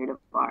of figurative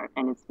art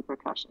and its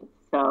repercussions.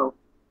 So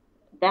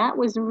that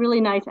was a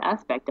really nice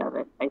aspect of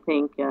it. I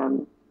think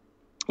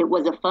it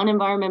was a fun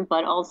environment,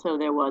 but also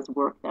there was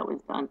work that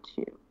was done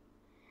too.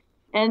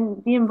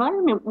 And the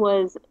environment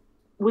was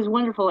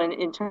wonderful, and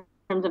in terms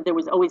of there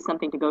was always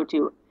something to go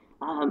to.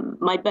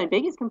 My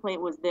biggest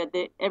complaint was that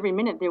every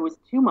minute there was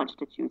too much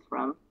to choose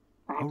from,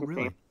 I have to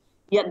say.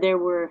 Yet there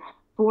were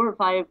 4 or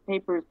 5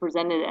 papers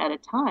presented at a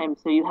time,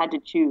 so you had to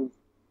choose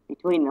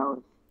between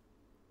those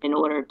in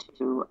order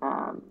to,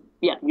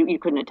 you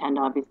couldn't attend,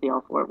 obviously,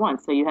 all 4 at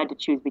once, so you had to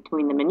choose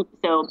between them. And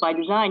so by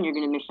design, you're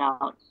going to miss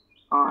out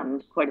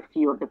on quite a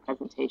few of the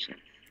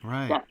presentations.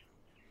 Right.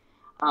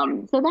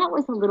 So that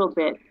was a little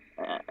bit,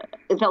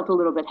 it felt a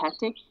little bit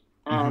hectic.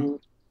 And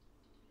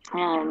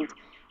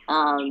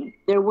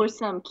there were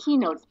some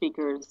keynote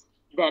speakers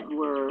that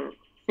were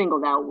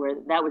singled out where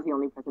that was the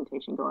only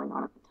presentation going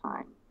on at the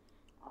time.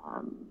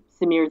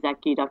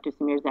 Dr.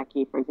 Samir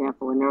Zeki, for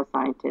example, a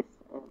neuroscientist,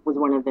 was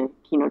one of the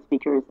keynote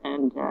speakers,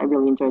 and I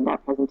really enjoyed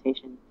that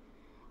presentation.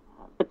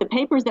 But the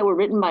papers that were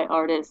written by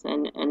artists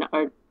and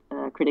art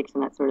critics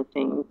and that sort of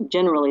thing,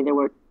 generally there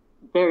were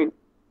very,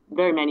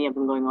 very many of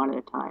them going on at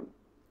a time.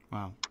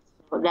 Wow.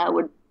 So that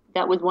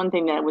was one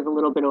thing that was a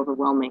little bit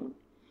overwhelming.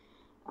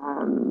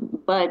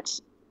 But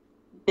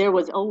there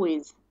was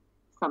always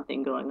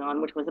something going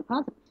on, which was a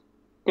positive.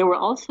 There were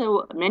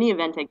also many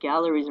events at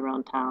galleries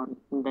around town,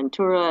 in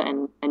Ventura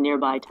and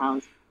nearby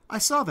towns. I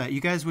saw that. You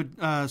guys would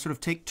sort of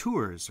take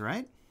tours,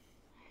 right?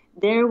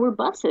 There were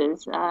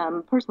buses.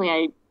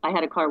 Personally, I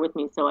had a car with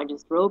me, so I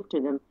just drove to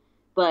them.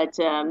 But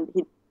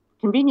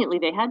conveniently,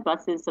 they had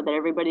buses so that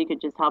everybody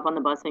could just hop on the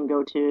bus and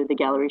go to the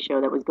gallery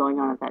show that was going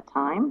on at that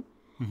time.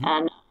 Mm-hmm.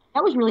 And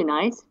that was really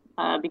nice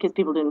because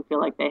people didn't feel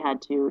like they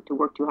had to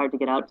work too hard to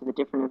get out to the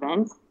different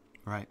events.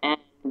 Right.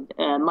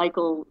 And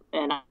Michael,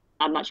 and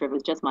I'm not sure if it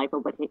was just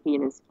Michael, but he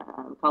and his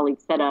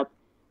colleagues set up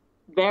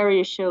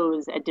various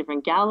shows at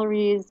different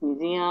galleries,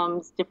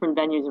 museums, different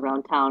venues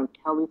around town.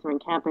 Cal Lutheran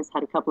campus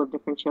had a couple of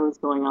different shows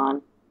going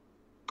on.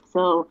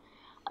 So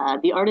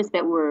the artists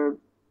that were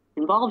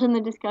involved in the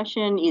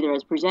discussion, either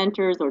as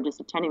presenters or just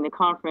attending the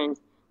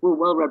conference, were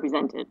well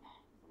represented.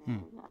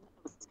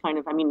 It's kind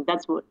of, I mean,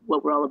 that's what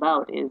we're all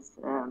about is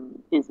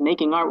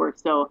making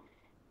artwork. So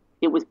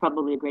it was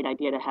probably a great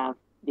idea to have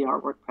the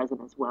artwork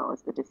present as well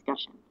as the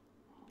discussion.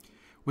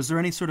 Was there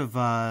any sort of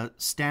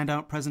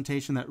standout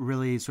presentation that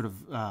really sort of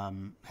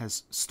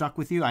has stuck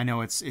with you? I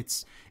know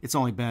it's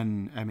only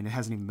been, I mean, it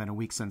hasn't even been a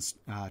week since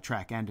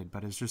TRAC ended,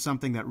 but is there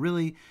something that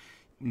really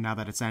now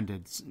that it's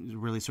ended,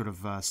 really sort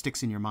of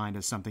sticks in your mind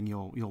as something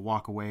you'll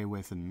walk away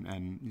with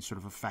and sort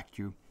of affect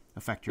your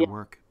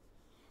work?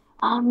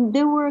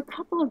 There were a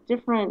couple of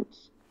different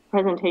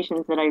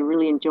presentations that I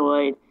really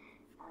enjoyed.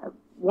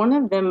 One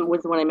of them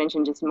was the one I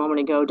mentioned just a moment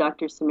ago,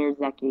 Dr. Samir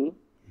Zeki,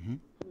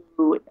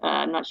 who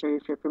I'm not sure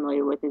if you're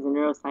familiar with, is a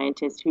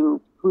neuroscientist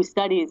who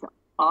studies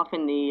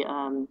often the,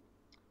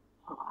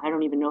 I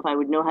don't even know if I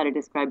would know how to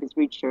describe his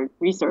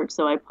research,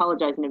 so I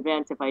apologize in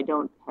advance if I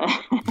don't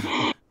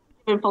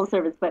in full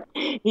service, but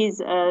he's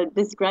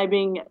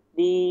describing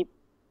the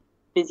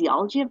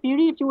physiology of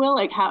beauty, if you will,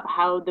 like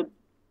how the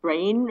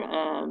brain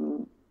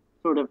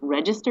sort of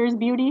registers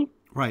beauty.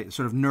 Right,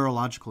 sort of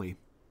neurologically.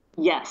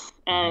 Yes,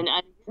 and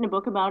I've written a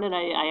book about it.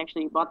 I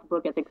actually bought the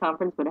book at the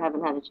conference, but I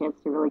haven't had a chance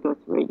to really go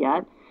through it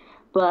yet.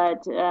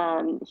 But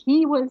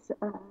he was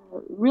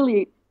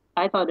really,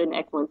 I thought, an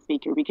excellent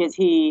speaker because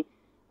he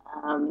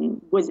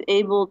was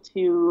able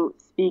to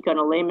speak on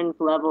a layman's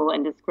level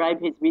and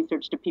describe his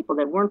research to people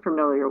that weren't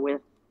familiar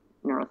with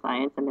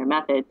neuroscience and their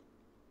methods,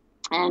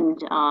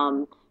 and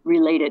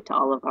relate it to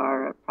all of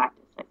our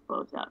practice, I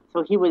suppose.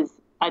 So he was,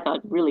 I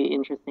thought, really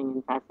interesting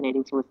and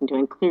fascinating to listen to,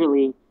 and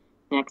clearly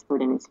an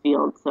expert in his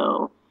field.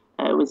 So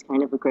it was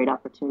kind of a great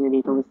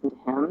opportunity to listen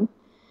to him.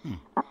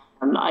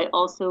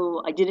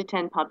 I did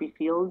attend Poppy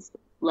Field's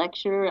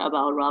lecture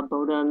about Rob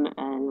Bottom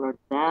and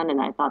Rodin,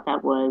 and I thought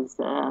that was,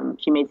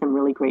 she made some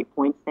really great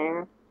points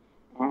there,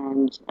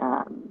 and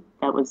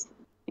that was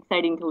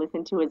exciting to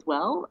listen to as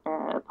well.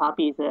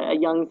 Poppy's a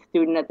young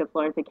student at the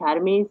Florence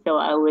Academy, so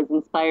I was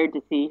inspired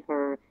to see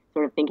her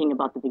sort of thinking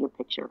about the bigger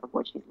picture of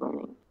what she's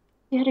learning.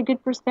 She had a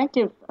good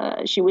perspective.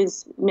 She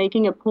was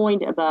making a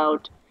point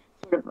about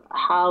sort of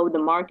how the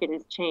market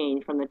has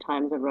changed from the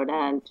times of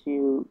Rodin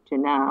to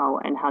now,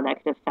 and how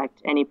that could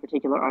affect any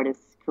particular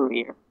artist's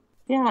career.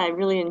 Yeah, I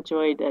really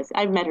enjoyed this.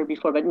 I've met her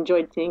before, but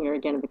enjoyed seeing her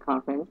again at the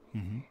conference.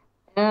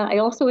 I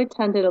also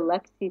attended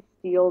Alexei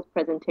Steele's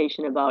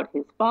presentation about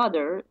his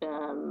father,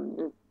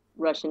 the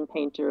Russian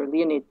painter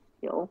Leonid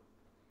Steele.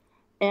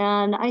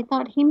 And I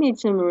thought he made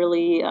some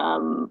really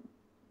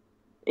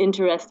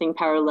interesting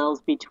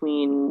parallels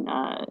between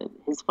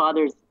his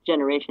father's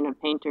generation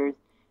of painters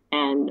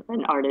and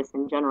artists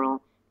in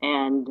general,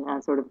 and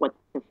sort of what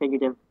the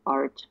figurative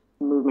art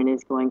movement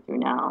is going through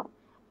now.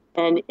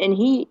 And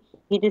he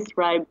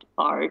described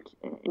art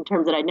in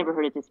terms that I'd never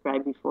heard it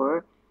described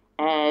before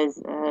as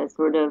a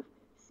sort of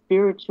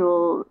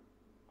spiritual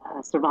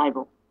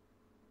survival.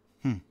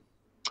 And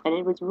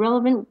it was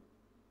relevant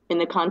in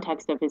the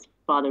context of his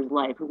father's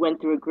life, who went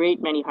through a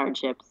great many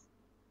hardships,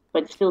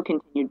 but still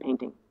continued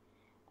painting.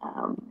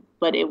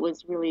 But it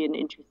was really an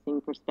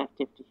interesting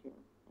perspective to hear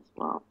as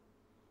well.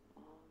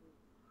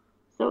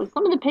 So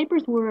some of the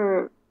papers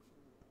were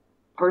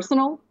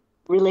personal,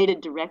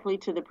 related directly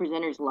to the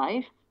presenter's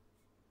life.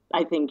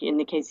 I think in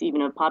the case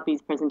even of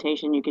Poppy's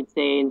presentation, you could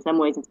say in some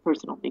ways it's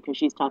personal because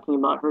she's talking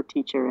about her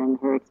teacher and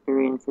her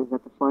experiences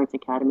at the Florence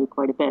Academy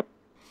quite a bit.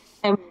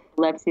 And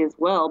Alexei as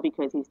well,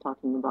 because he's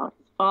talking about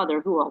his father,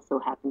 who also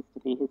happens to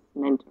be his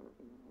mentor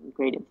and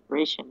great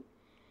inspiration.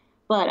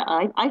 But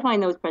I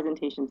find those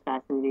presentations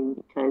fascinating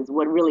because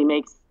what really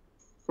makes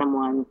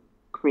someone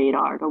create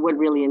art, or what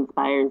really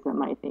inspires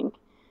them, I think,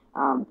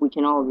 we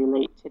can all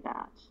relate to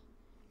that.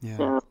 Yeah.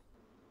 So,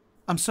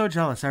 I'm so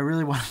jealous. I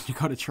really wanted to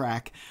go to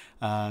TRAC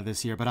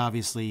this year, but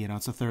obviously,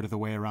 it's a third of the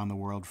way around the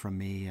world from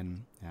me,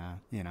 and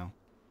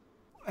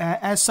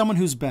as someone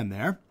who's been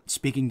there,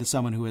 speaking to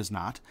someone who has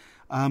not,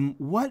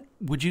 what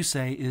would you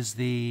say is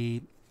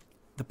the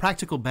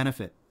practical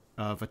benefit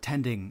of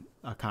attending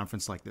a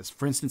conference like this?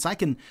 For instance, I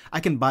can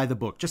buy the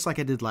book just like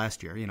I did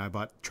last year. I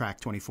bought TRAC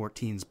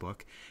 2014's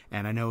book,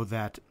 and I know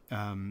that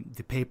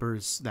the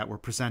papers that were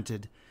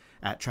presented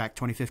at TRAC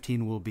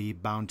 2015 will be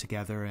bound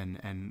together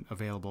and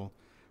available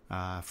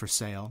for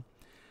sale.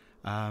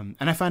 And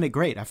I find it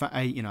great.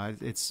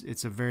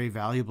 It's a very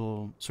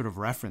valuable sort of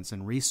reference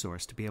and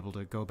resource to be able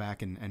to go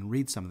back and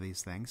read some of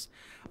these things.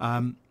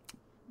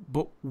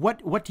 But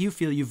what do you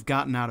feel you've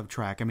gotten out of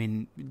TRAC? I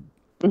mean,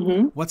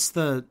 what's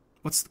the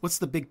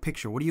big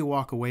picture? What do you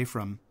walk away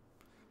from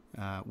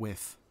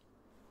with?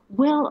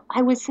 Well,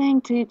 I was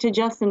saying to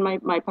Justin,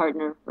 my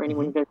partner, for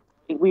anyone who doesn't,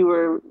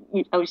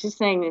 I was just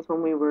saying this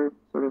when we were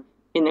sort of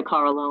in the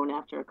car alone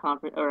after a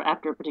conference or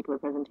after a particular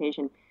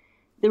presentation.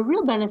 The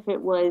real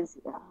benefit was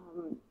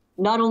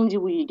not only do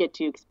we get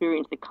to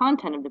experience the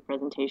content of the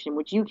presentation,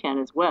 which you can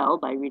as well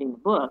by reading the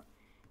book,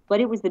 but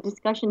it was the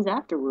discussions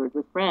afterward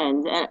with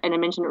friends. And I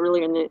mentioned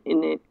earlier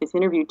in this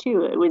interview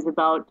too, it was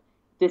about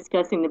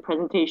discussing the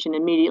presentation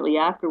immediately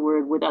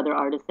afterward with other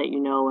artists that you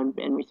know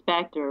and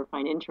respect or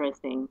find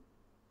interesting.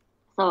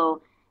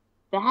 So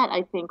that,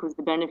 I think, was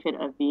the benefit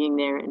of being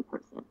there in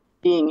person,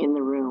 being in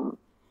the room.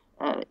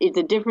 It's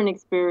a different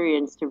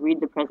experience to read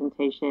the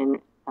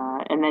presentation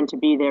and then to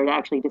be there to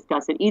actually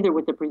discuss it either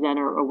with the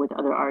presenter or with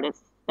other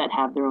artists that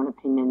have their own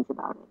opinions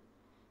about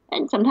it.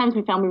 And sometimes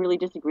we found we really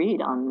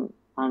disagreed on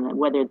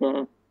whether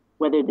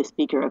the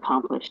speaker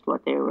accomplished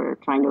what they were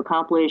trying to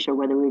accomplish or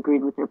whether we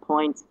agreed with their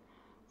points.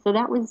 So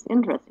that was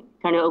interesting.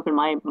 Kind of opened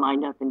my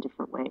mind up in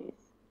different ways.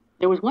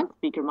 There was one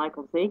speaker,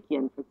 Michael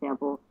Zakian, for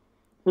example,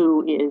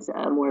 who is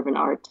more of an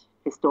art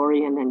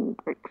historian and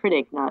art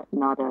critic,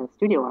 not a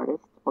studio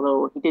artist,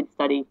 although he did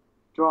study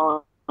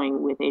drawing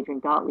with Adrian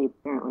Gottlieb,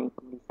 apparently,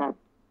 from what he said.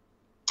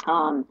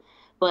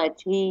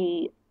 But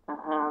he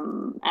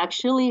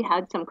actually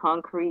had some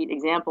concrete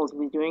examples. He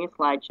was doing a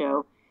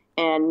slideshow,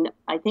 and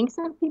I think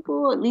some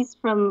people, at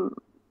least from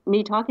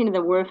me talking to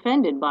them, were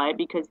offended by it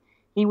because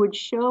he would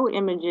show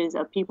images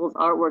of people's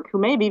artwork who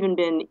may have even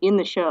been in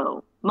the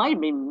show, might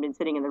have even been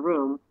sitting in the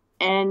room,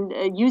 and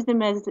use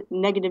them as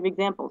negative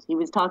examples. He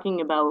was talking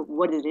about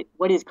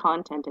what is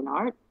content in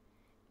art.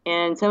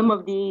 And some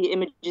of the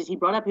images he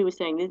brought up, he was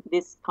saying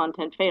this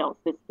content fails.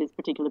 This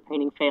particular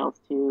painting fails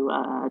to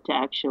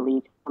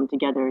actually come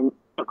together in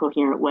a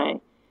coherent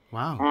way.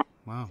 Wow!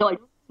 Wow! So I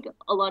think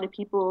a lot of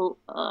people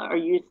are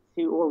used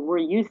to, or were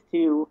used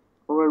to,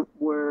 or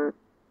were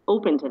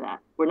open to that.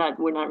 We're not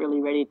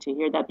really ready to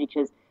hear that,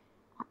 because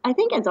I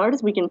think as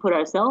artists we can put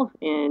ourselves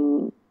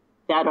in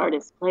that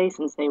artist's place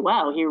and say,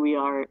 wow, here we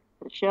are at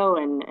the show,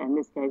 and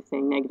this guy's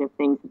saying negative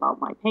things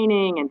about my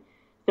painting, and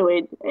so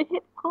it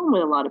hit home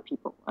with a lot of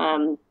people.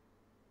 I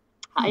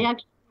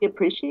actually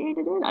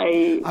appreciated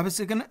it. I was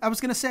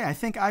gonna say, I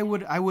think I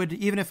would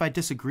even if I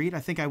disagreed, I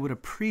think I would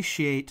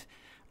appreciate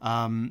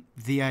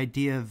the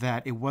idea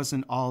that it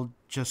wasn't all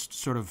just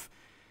sort of,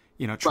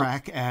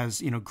 TRAC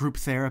as, group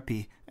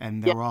therapy,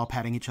 and they were all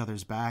patting each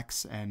other's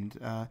backs, and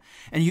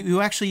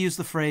you actually used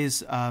the phrase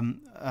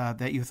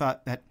that you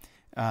thought that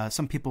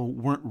some people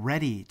weren't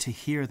ready to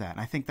hear that. And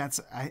I think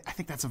that's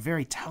a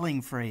very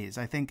telling phrase.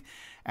 I think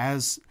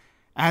as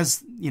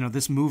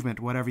this movement,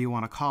 whatever you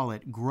want to call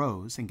it,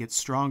 grows and gets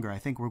stronger, I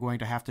think we're going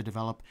to have to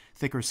develop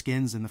thicker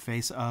skins in the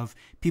face of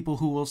people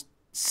who will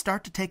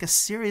start to take us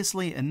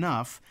seriously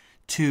enough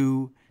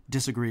to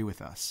disagree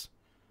with us.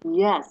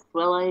 Yes,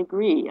 well, I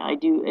agree. I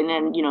do. And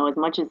then, as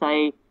much as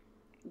I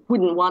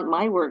wouldn't want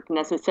my work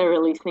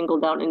necessarily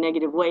singled out in a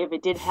negative way, if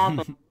it did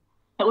happen,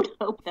 I would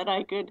hope that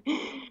I'd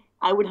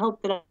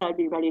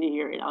be ready to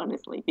hear it,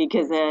 honestly,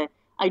 because I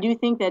do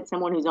think that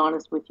someone who's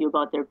honest with you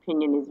about their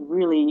opinion is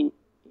really,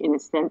 in a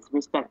sense,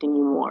 respecting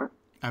you more.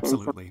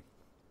 Absolutely.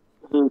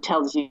 Who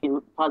tells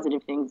you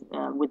positive things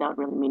without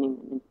really meaning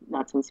them,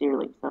 not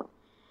sincerely. So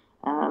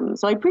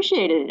I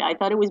appreciated it. I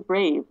thought it was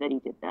brave that he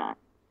did that.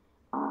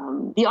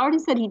 The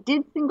artists that he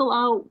did single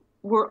out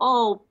were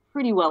all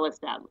pretty well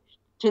established,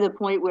 to the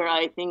point where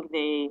I think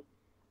they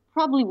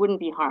probably wouldn't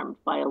be harmed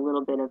by a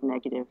little bit of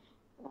negative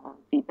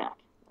feedback.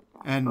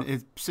 And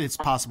it's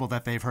possible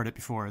that they've heard it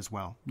before as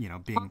well,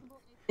 being...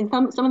 And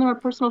some of them are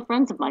personal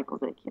friends of Michael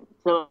Zakian.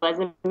 So as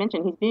I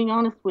mentioned, he's being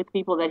honest with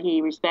people that he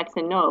respects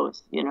and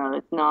knows.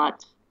 It's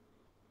not...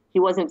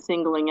 He wasn't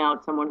singling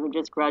out someone who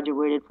just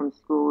graduated from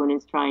school and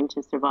is trying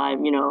to survive,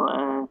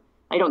 I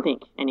don't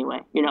think,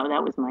 anyway.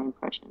 That was my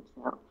impression.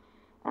 So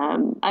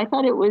I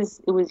thought it was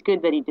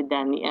good that he did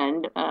that in the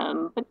end.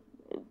 But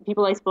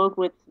people I spoke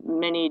with,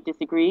 many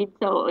disagreed.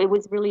 So it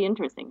was really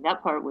interesting.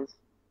 That part was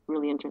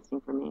really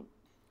interesting for me.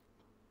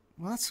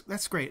 Well,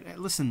 that's great.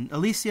 Listen,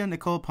 Alicia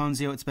Nicole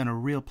Ponzio, it's been a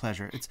real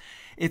pleasure.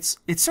 It's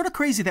sort of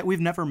crazy that we've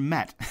never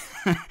met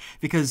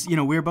because,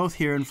 we're both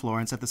here in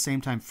Florence at the same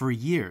time for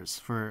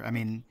years.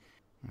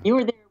 You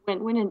were there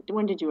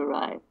when did you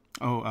arrive?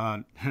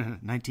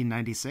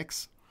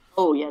 1996.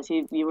 Oh, yes,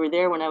 you were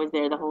there when I was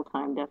there the whole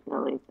time,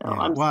 definitely. So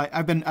yeah. Well,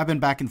 I've been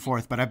back and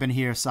forth, but I've been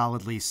here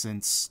solidly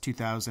since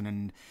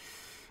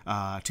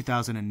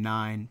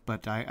 2009.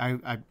 But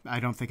I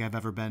don't think I've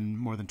ever been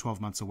more than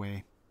 12 months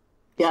away.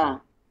 Yeah.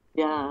 So.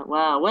 Yeah,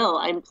 wow. Well,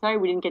 I'm sorry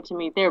we didn't get to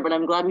meet there, but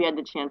I'm glad we had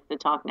the chance to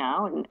talk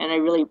now, and I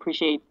really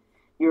appreciate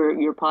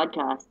your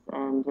podcast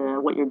and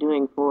what you're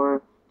doing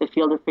for the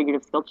field of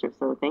figurative sculpture,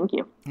 so thank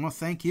you. Well,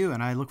 thank you,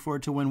 and I look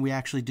forward to when we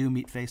actually do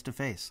meet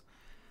face-to-face.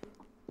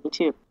 Me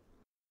too.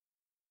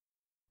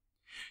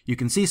 You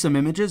can see some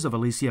images of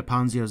Alicia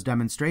Ponzio's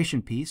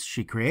demonstration piece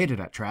she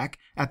created at TRAC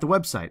at the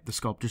website,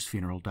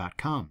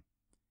 thesculptorsfuneral.com.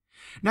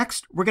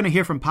 Next, we're going to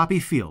hear from Poppy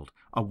Field,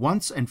 a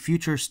once and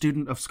future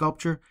student of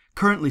sculpture,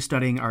 currently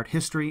studying art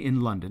history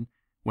in London,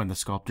 when the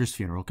Sculptor's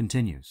Funeral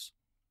continues.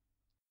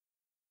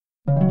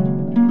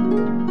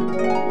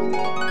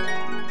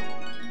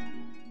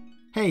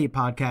 Hey,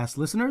 podcast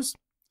listeners.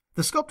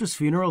 The Sculptor's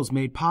Funeral is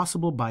made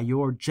possible by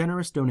your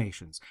generous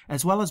donations,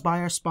 as well as by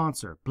our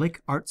sponsor,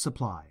 Blick Art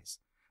Supplies.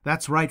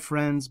 That's right,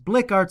 friends,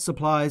 Blick Art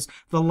Supplies,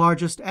 the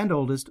largest and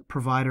oldest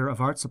provider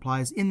of art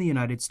supplies in the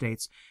United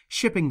States,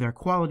 shipping their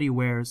quality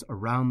wares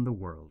around the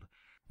world.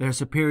 Their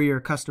superior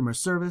customer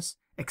service,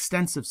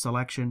 extensive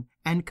selection,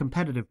 and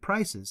competitive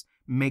prices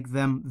make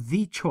them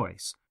the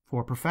choice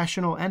for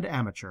professional and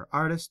amateur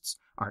artists,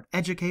 art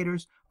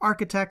educators,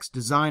 architects,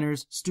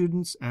 designers,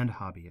 students, and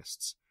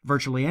hobbyists.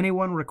 Virtually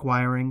anyone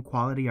requiring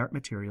quality art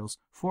materials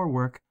for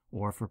work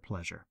or for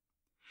pleasure.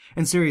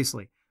 And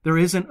seriously, there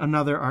isn't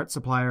another art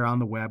supplier on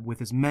the web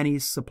with as many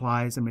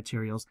supplies and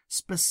materials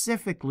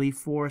specifically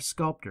for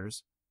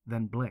sculptors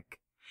than Blick.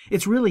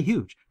 It's really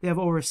huge. They have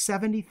over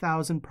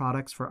 70,000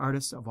 products for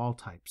artists of all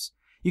types.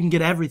 You can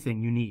get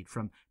everything you need,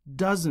 from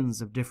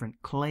dozens of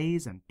different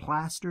clays and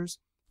plasters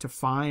to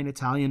fine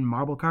Italian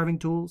marble carving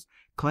tools,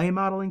 clay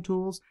modeling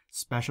tools,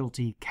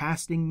 specialty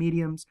casting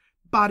mediums,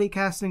 body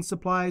casting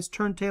supplies,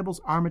 turntables,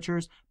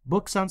 armatures,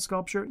 books on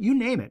sculpture, you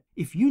name it.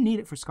 If you need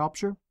it for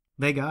sculpture,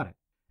 they got it.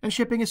 And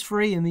shipping is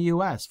free in the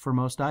U.S. for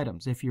most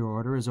items if your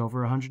order is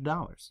over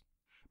 $100.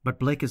 But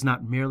Blick is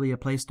not merely a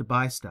place to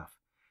buy stuff.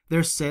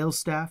 Their sales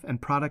staff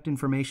and product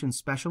information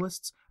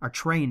specialists are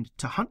trained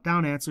to hunt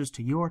down answers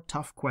to your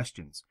tough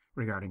questions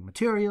regarding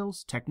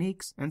materials,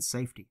 techniques, and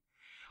safety.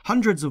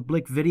 Hundreds of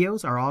Blick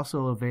videos are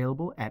also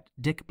available at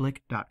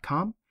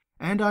dickblick.com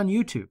and on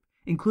YouTube,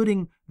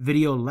 including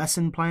video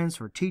lesson plans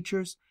for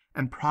teachers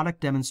and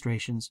product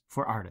demonstrations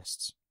for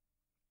artists.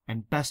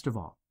 And best of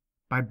all,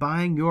 by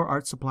buying your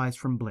art supplies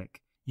from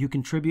Blick, you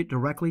contribute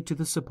directly to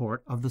the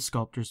support of the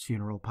Sculptor's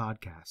Funeral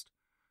podcast.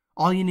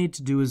 All you need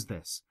to do is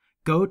this.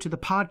 Go to the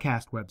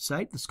podcast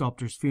website,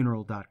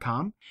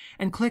 thesculptorsfuneral.com,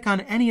 and click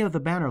on any of the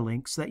banner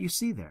links that you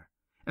see there.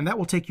 And that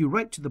will take you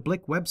right to the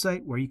Blick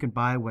website where you can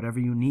buy whatever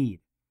you need.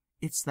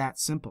 It's that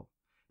simple.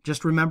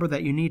 Just remember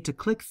that you need to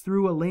click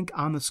through a link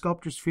on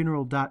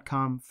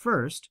thesculptorsfuneral.com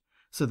first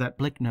so that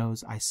Blick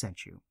knows I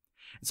sent you.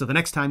 So the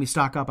next time you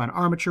stock up on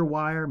armature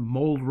wire,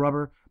 mold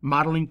rubber,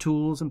 modeling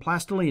tools, and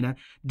plastilina,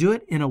 do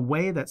it in a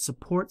way that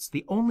supports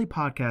the only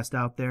podcast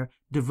out there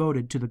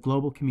devoted to the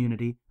global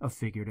community of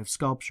figurative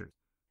sculpture.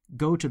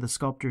 Go to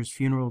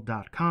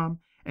thesculptorsfuneral.com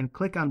and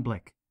click on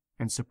Blick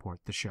and support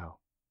the show.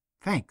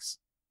 Thanks.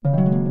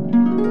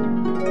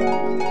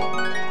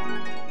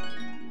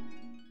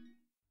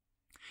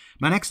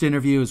 My next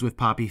interview is with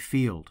Poppy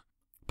Field.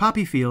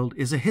 Poppy Field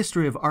is a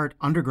history of art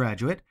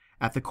undergraduate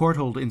at the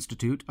Courtauld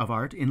Institute of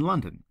Art in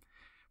London.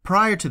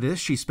 Prior to this,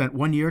 she spent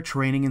 1 year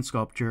training in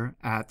sculpture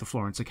at the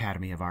Florence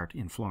Academy of Art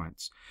in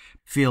Florence.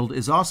 Field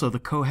is also the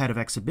co-head of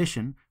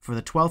exhibition for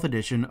the 12th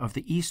edition of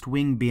the East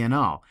Wing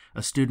Biennale,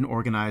 a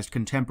student-organized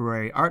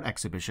contemporary art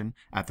exhibition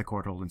at the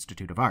Courtauld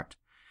Institute of Art.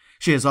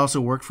 She has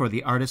also worked for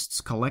the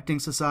Artists Collecting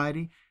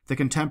Society, the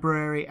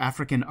Contemporary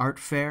African Art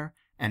Fair,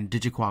 and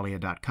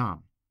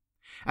Digiqualia.com.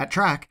 At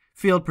TRAC,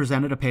 Field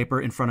presented a paper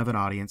in front of an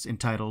audience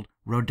entitled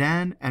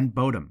Rodin and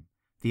Bodum,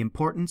 The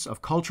Importance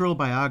of Cultural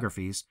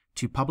Biographies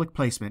to Public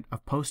Placement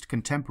of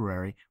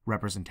Post-Contemporary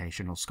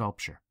Representational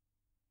Sculpture.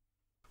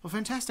 Well,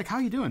 fantastic. How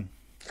are you doing?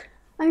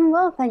 I'm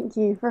well, thank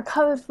you.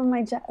 Recovered from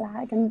my jet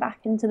lag and back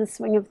into the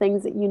swing of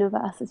things at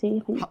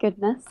university, thank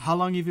goodness. How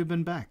long have you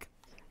been back?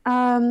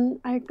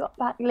 I got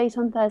back late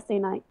on Thursday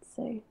night,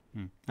 so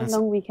a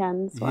long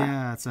weekend.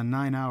 Yeah, it's a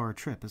 9-hour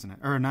trip, isn't it?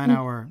 Or 9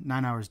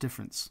 hours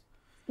difference.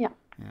 Yeah.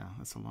 Yeah,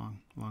 that's a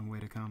long way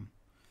to come.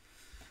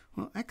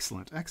 Well,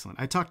 excellent.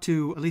 I talked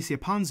to Alicia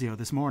Ponzio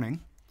this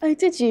morning. Oh,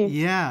 did you?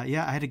 Yeah.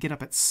 I had to get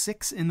up at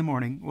 6 in the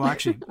morning. Well,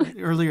 actually,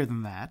 earlier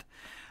than that.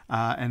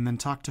 And then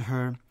talk to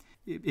her,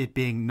 it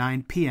being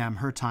 9 p.m.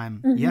 her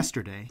time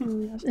yesterday. Oh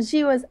my gosh. And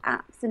she was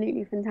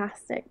absolutely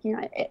fantastic. You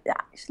know, it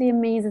actually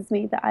amazes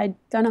me that I'd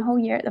done a whole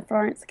year at the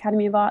Florence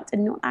Academy of Art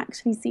and not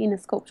actually seen a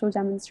sculptural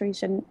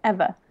demonstration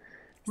ever.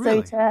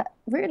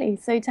 Really?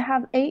 So to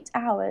have 8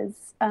 hours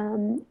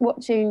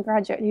watching a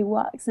graduate who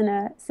works in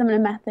a similar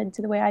method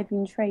to the way I've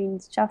been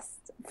trained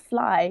just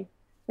fly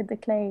with the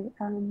clay,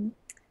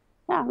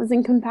 it was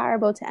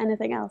incomparable to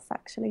anything else,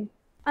 actually.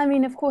 I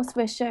mean, of course,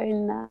 we're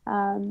shown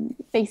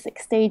basic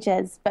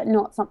stages, but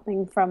not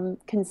something from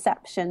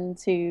conception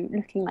to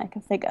looking like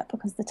a figure,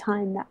 because the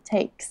time that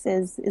takes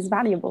is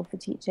valuable for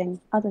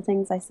teaching other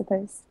things, I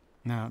suppose.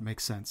 No, it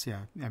makes sense,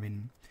 yeah. I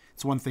mean,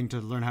 it's one thing to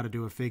learn how to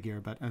do a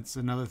figure, but it's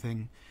another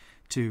thing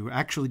to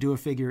actually do a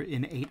figure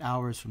in 8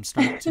 hours from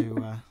start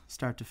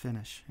to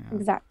finish. Yeah.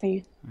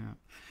 Exactly. Yeah.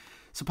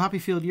 So, Poppy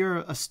Field, you're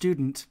a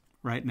student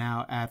right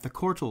now at the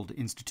Courtauld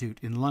Institute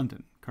in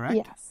London, correct?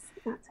 Yes,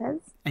 that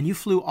is. And you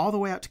flew all the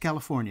way out to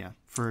California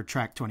for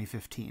TRAC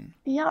 2015.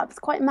 Yeah, it was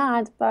quite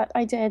mad, but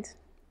I did.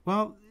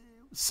 Well,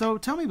 so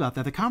tell me about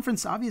that. The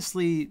conference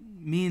obviously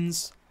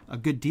means a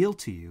good deal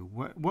to you.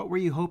 What were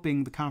you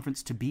hoping the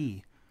conference to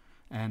be?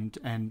 And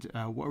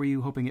what were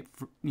you hoping it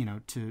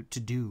to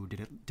do?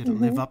 Did it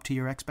live up to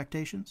your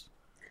expectations?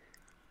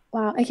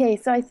 Wow. Okay.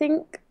 So I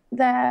think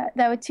there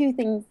were two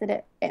things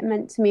that it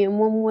meant to me, and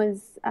one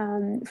was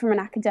from an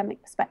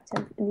academic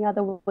perspective, and the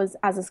other was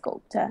as a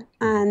sculptor.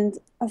 And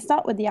I'll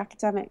start with the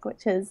academic,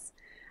 which is,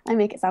 I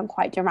make it sound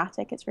quite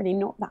dramatic. It's really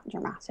not that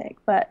dramatic,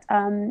 but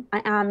I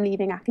am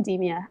leaving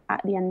academia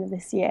at the end of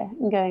this year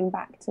and going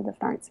back to the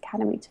Florence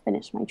Academy to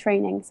finish my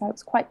training. So I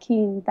was quite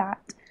keen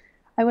that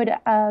I would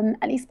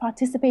at least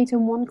participate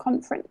in one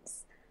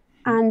conference.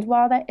 And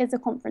while there is a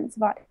conference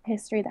of art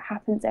history that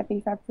happens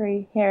every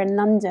February here in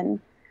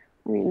London,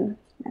 I mean,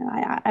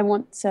 I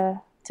want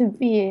to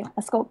be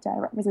a sculptor,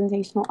 a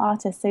representational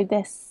artist. So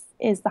this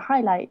is the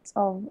highlight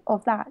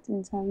of that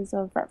in terms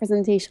of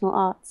representational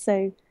art.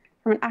 So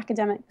from an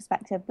academic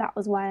perspective, that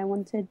was why I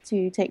wanted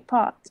to take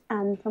part.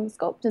 And from a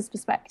sculptor's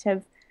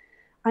perspective,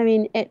 I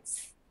mean,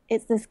 it's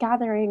this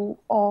gathering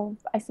of,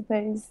 I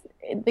suppose,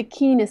 the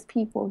keenest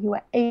people who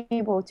are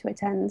able to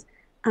attend,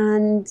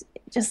 and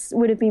just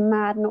would have been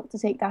mad not to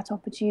take that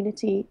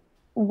opportunity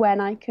when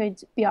I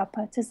could be a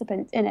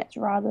participant in it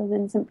rather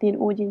than simply an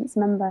audience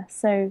member.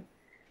 So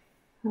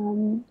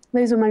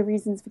those were my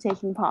reasons for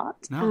taking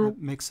part. No,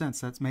 that makes sense.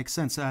 That makes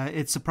sense.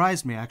 It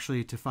surprised me,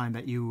 actually, to find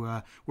that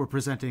you were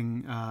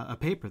presenting a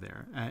paper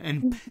there.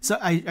 And so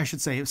I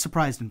should say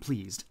surprised and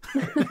pleased.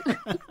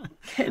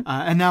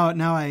 And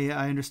now I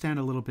understand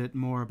a little bit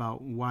more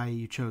about why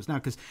you chose now.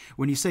 Because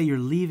when you say you're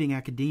leaving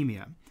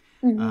academia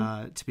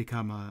to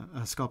become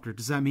a sculptor,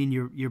 does that mean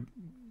you're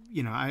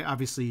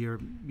obviously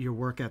your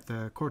work at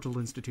the Courtauld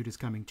Institute is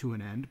coming to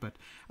an end, but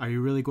are you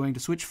really going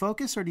to switch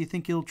focus, or do you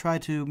think you'll try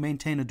to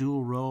maintain a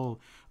dual role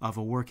of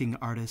a working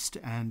artist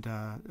and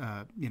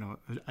a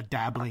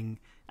dabbling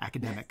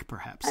academic,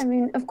 perhaps? I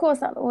mean, of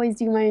course, I'll always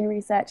do my own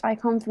research. I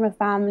come from a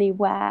family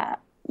where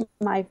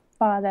my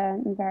father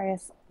and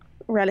various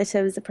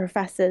relatives are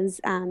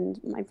professors, and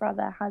my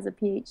brother has a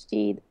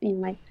PhD.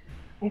 My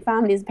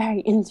family is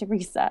very into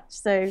research,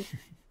 so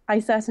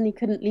I certainly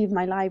couldn't leave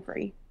my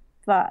library,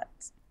 but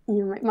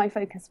my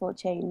focus will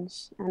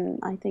change, and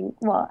I think,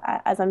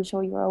 as I'm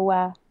sure you're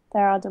aware,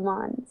 there are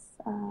demands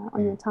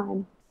on your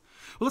time.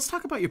 Well, let's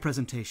talk about your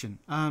presentation.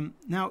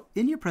 Now,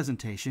 in your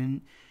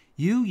presentation,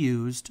 you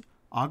used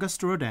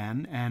Auguste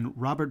Rodin and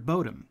Robert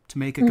Bodum to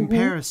make a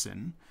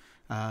comparison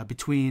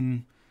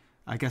between,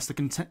 I guess, the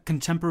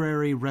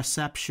contemporary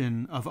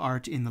reception of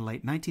art in the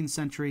late 19th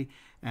century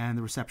and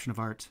the reception of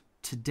art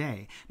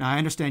today. Now, I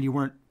understand you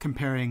weren't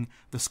comparing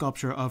the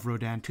sculpture of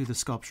Rodin to the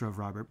sculpture of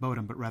Robert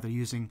Bodum, but rather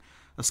using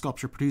a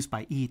sculpture produced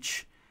by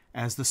each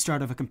as the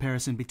start of a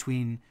comparison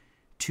between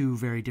two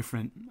very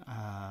different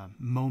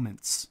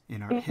moments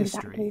in art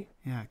history.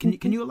 Yeah,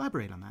 can you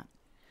elaborate on that?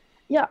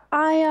 Yeah,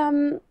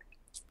 I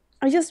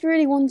just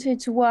really wanted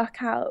to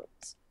work out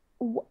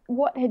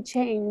what had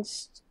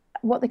changed,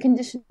 what the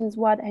conditions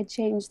were that had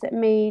changed that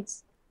made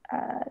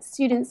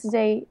students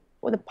today,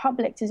 or the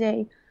public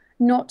today,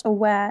 not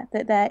aware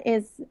that there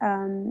is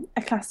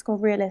a classical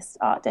realist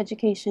art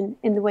education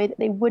in the way that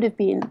they would have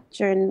been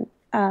during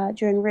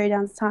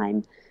Rodin's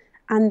time,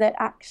 and that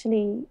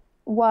actually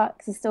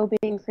works are still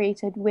being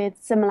created with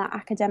similar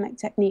academic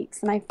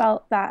techniques. And I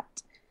felt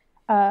that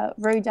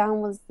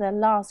Rodin was the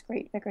last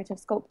great figurative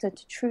sculptor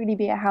to truly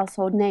be a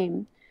household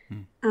name.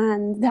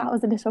 And that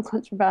was a little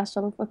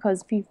controversial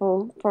because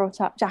people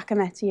brought up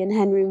Giacometti and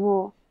Henry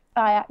Moore.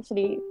 I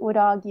actually would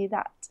argue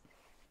that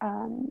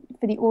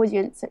for the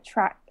audience at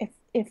TRAC,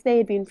 if they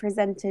had been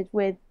presented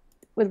with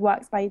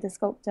works by the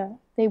sculptor,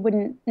 they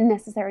wouldn't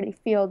necessarily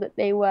feel that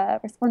they were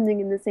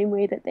responding in the same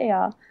way that they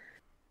are.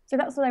 So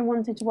that's what I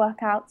wanted to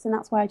work out, and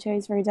that's why I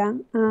chose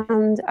Rodin.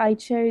 And I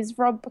chose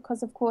Rob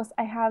because, of course,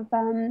 I have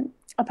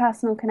a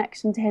personal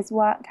connection to his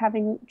work,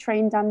 having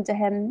trained under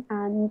him,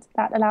 and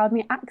that allowed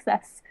me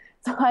access.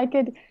 So I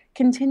could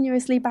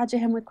continuously badger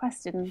him with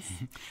questions,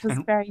 which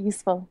was very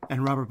useful.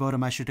 And Robert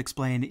Bodum, I should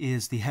explain,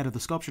 is the head of the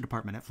sculpture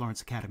department at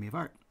Florence Academy of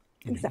Art.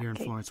 Exactly. Here in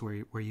Florence,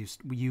 where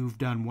you've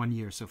done 1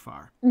 year so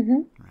far.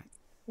 Right.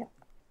 Yeah.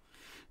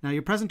 Now,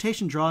 your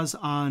presentation draws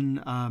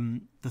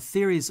on the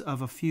theories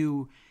of a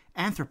few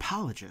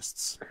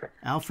anthropologists,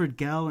 Alfred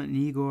Gell and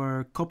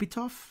Igor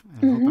Kopytov.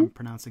 I hope I'm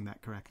pronouncing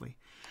that correctly.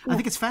 Yeah. I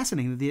think it's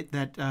fascinating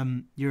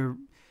that you're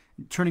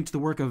turning to the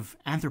work of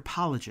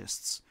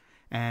anthropologists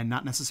and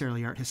not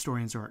necessarily art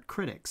historians or art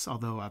critics,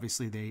 although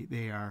obviously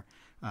they are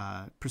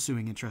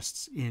pursuing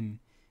interests in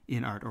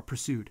art, or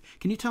pursued.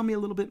 Can you tell me a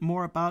little bit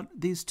more about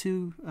these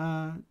two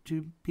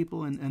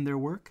people and their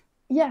work?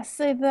 Yes,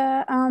 so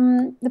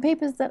the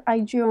papers that I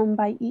drew on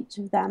by each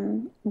of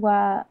them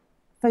were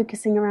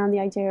focusing around the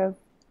idea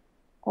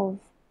of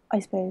I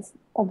suppose,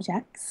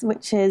 objects,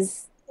 which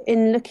is,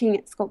 in looking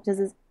at sculptures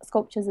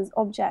as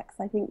objects,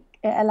 I think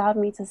it allowed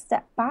me to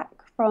step back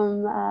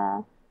from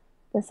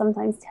the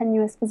sometimes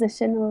tenuous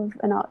position of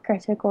an art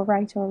critic or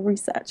writer or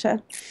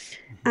researcher.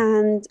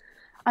 And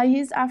I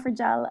used Alfred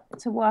Gell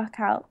to work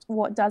out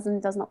what does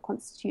and does not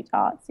constitute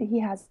art. So he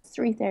has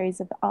 3 theories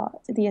of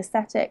art: the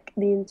aesthetic,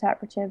 the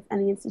interpretive,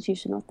 and the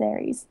institutional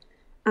theories.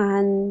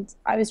 And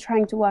I was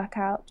trying to work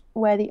out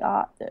where the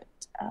art that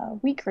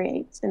we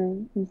create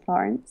in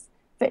Florence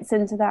fits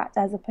into that,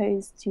 as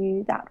opposed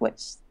to that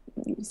which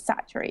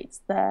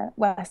saturates the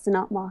Western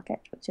art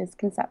market, which is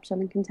conceptual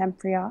and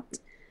contemporary art.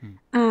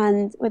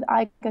 And with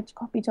Igor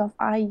Kopytov,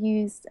 I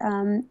used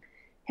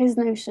his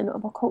notion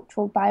of a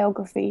cultural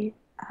biography,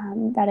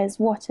 that is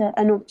what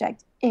an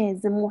object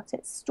is and what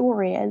its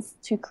story is,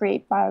 to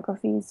create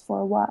biographies for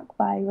a work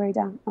by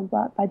Rodin and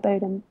work by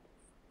Bodum.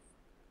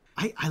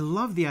 I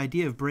love the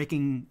idea of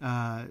breaking.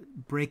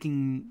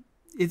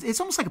 It's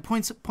almost like a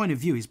point of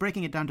view. He's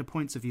breaking it down to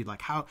points of view,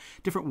 like how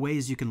different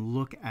ways you can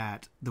look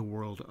at the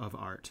world of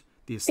art,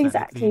 the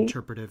aesthetic, the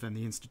interpretive, and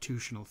the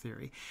institutional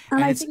theory.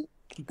 And I think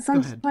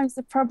sometimes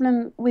the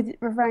problem with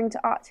referring to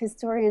art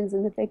historians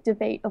and the big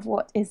debate of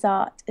what is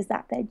art is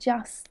that there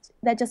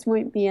just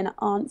won't be an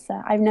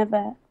answer. I've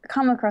never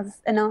come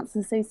across an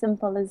answer so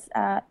simple as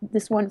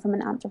this one from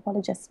an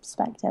anthropologist's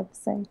perspective.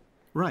 So.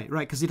 Right,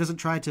 because he doesn't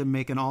try to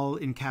make an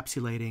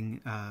all-encapsulating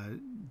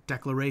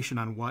declaration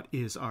on what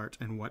is art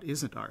and what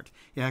isn't art.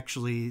 He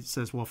actually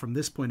says, well, from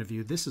this point of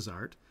view, this is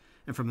art,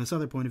 and from this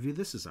other point of view,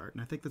 this is art.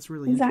 And I think that's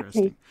really Exactly.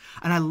 interesting.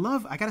 And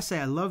I got to say,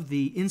 I love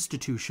the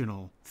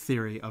institutional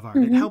theory of art.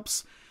 Mm-hmm. It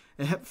helps,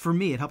 for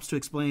me, it helps to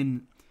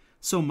explain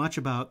so much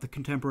about the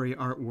contemporary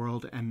art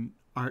world and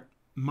art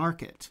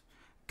market.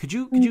 Could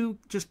you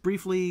just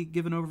briefly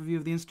give an overview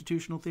of the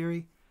institutional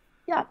theory?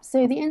 Yeah,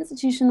 so the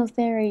institutional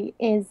theory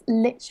is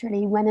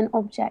literally when an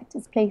object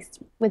is placed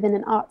within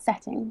an art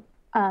setting.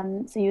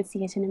 So you would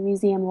see it in a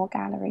museum or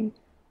gallery,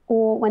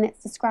 or when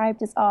it's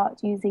described as art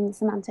using the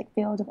semantic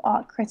field of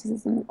art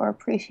criticism or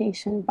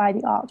appreciation by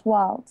the art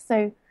world.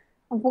 So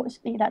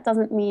unfortunately, that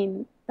doesn't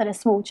mean that a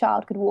small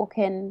child could walk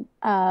in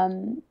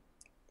to,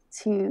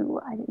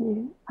 to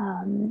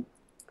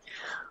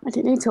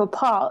a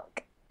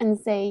park and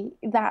say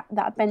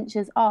that bench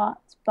is art.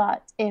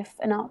 But if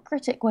an art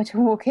critic were to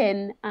walk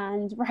in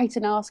and write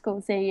an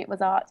article saying it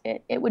was art,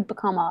 it would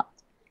become art.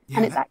 Yeah,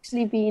 and it's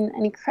actually been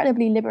an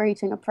incredibly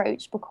liberating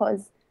approach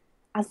because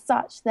as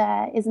such,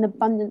 there is an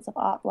abundance of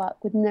artwork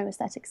with no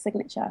aesthetic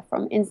signature,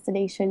 from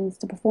installations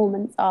to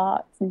performance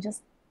art and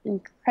just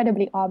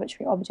incredibly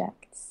arbitrary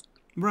objects.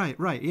 Right,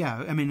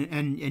 yeah. I mean,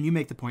 and you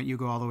make the point, you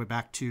go all the way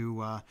back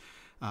to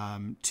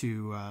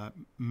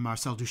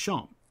Marcel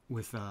Duchamp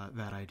with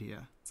that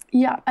idea.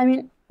 Yeah, I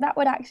mean, that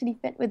would actually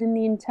fit within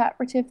the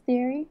interpretive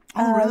theory.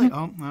 Oh, really?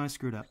 Oh, no, I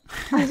screwed up.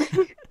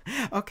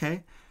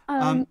 Okay.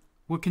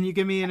 Well, can you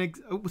give me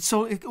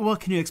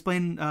can you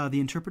explain the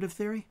interpretive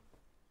theory?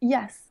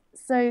 Yes.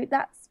 So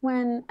that's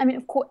when, I mean,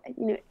 of course,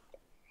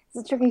 it's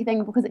a tricky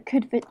thing because it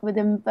could fit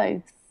within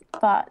both,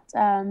 but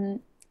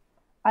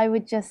I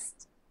would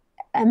just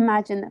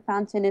imagine that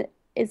Fountain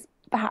is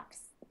perhaps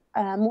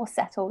more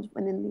settled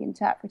within the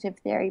interpretive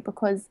theory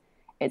because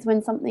it's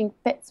when something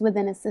fits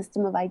within a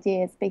system of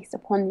ideas based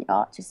upon the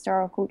art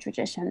historical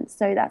tradition.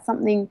 So that's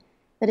something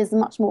that is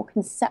much more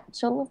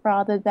conceptual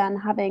rather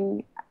than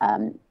having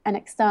an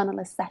external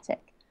aesthetic.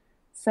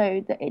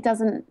 So that it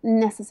doesn't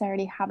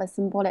necessarily have a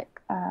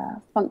symbolic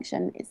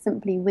function. It's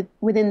simply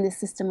within the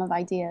system of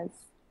ideas.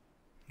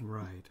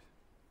 Right.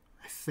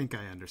 I think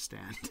I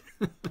understand.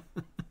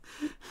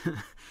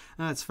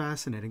 That's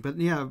fascinating. But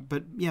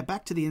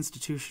back to the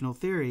institutional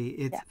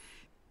theory.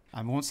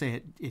 I won't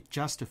say it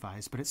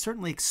justifies, but it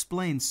certainly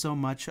explains so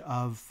much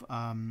of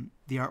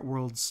the art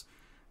world's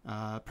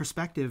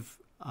perspective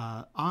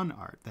on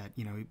art. That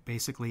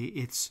basically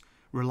it's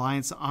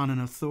reliance on an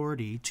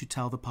authority to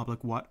tell the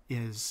public what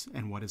is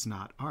and what is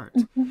not art.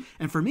 Mm-hmm.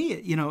 And for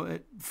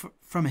me,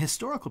 from a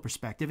historical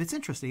perspective, it's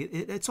interesting.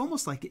 It's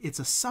almost like it's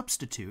a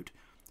substitute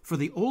for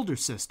the older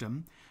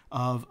system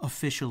of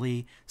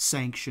officially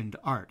sanctioned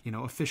art,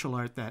 official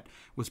art that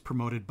was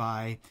promoted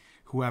by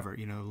whoever,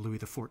 Louis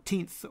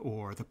XIV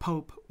or the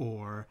Pope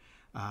or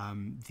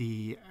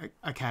the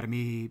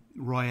Académie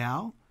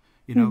Royale.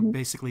 Mm-hmm.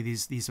 Basically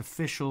these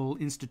official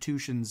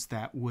institutions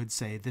that would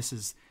say this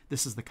is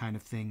the kind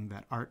of thing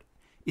that art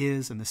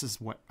is, and this is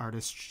what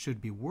artists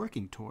should be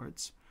working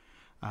towards.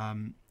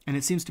 And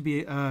it seems to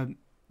be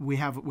we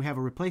have a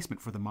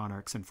replacement for the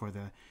monarchs and for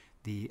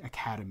the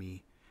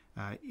Academy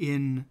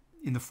in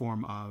the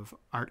form of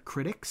art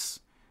critics,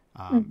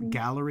 mm-hmm.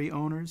 gallery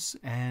owners,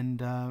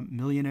 and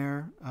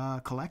millionaire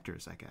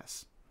collectors, I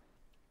guess.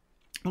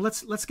 Well,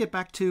 let's get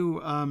back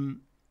to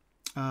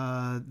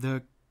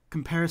the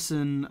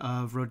comparison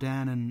of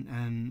Rodin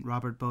and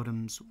Robert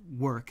Bodum's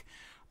work,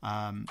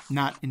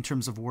 not in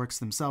terms of works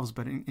themselves,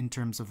 but in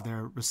terms of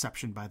their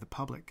reception by the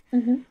public.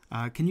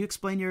 Mm-hmm. Can you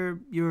explain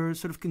your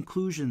sort of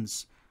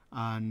conclusions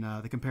on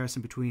the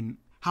comparison between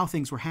how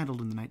things were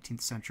handled in the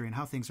 19th century and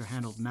how things are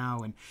handled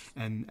now,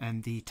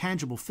 and the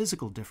tangible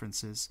physical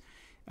differences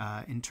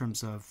in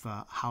terms of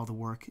how the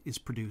work is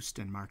produced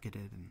and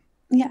marketed?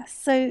 Yes.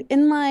 So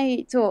in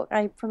my talk,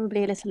 I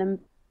probably a little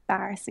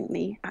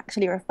embarrassingly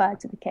actually referred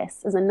to The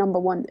Kiss as a number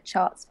one that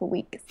charts for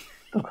weeks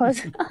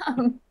because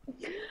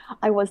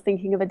I was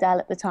thinking of Adele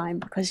at the time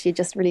because she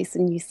just released a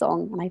new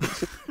song and I think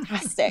she's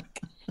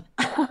fantastic.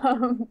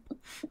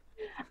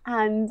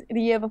 And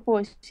the year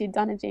before she'd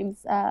done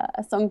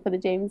a song for the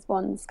James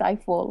Bond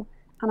Skyfall,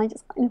 and I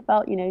just kind of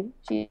felt,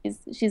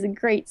 she's a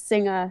great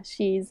singer.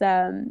 She's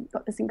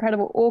got this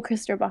incredible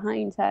orchestra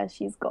behind her.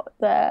 She's got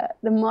the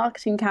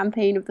marketing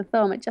campaign of the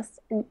film. It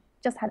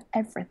just had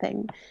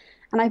everything.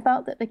 And I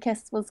felt that The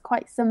Kiss was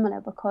quite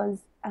similar because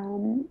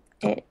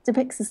it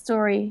depicts a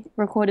story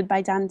recorded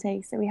by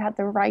Dante. So we had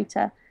the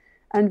writer,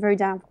 and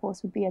Rodin, of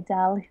course, would be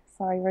Adele.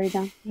 Sorry,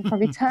 Rodin, you're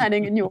probably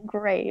turning in your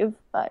grave,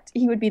 but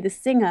he would be the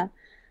singer.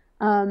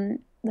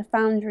 The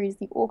foundries,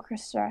 the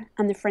orchestra,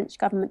 and the French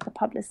government, the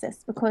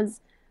publicists, because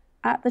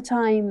at the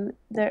time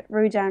that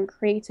Rodin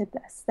created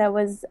this, there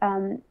was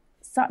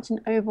such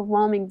an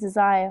overwhelming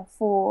desire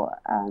for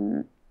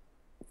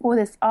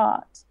this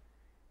art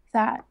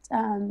that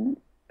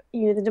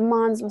the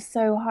demands were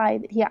so high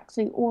that he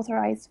actually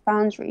authorized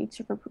Foundry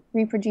to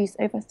reproduce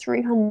over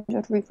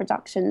 300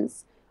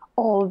 reproductions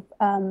of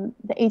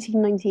the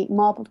 1898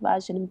 marbled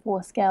version in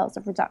 4 scales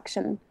of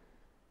reduction.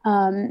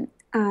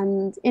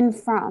 And in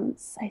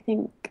France, I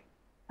think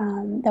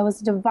there was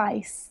a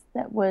device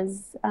that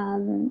was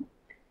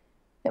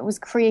that was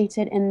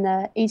created in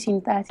the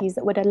 1830s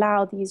that would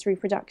allow these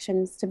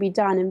reproductions to be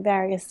done in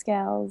various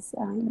scales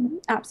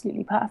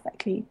absolutely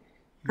perfectly.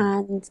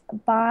 And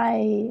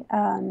by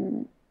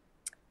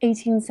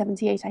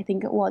 1878, I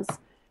think it was,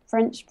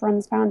 French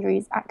bronze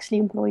foundries actually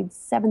employed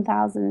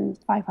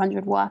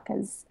 7,500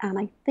 workers, and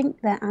I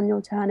think their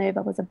annual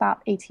turnover was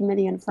about 80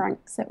 million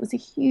francs. So it was a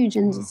huge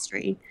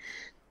industry.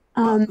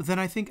 Well, then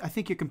I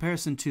think your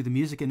comparison to the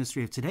music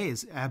industry of today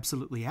is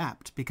absolutely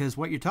apt, because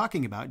what you're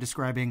talking about,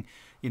 describing,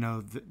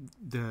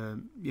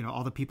 the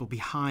all the people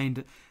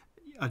behind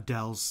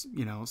Adele's,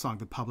 song,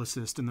 the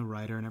publicist and the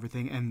writer and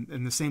everything,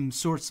 and the same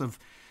sorts of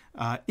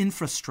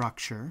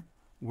infrastructure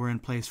were in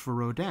place for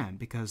Rodin,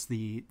 because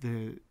the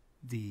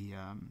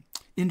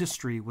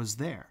industry was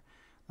there.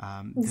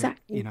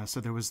 Exactly.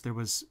 So there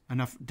was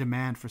enough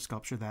demand for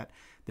sculpture that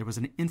there was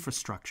an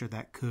infrastructure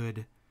that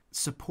could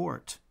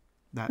support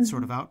that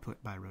sort of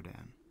output by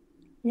Rodin.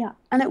 Yeah,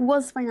 and it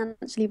was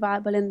financially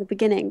viable in the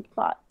beginning,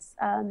 but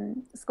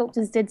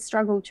sculptors did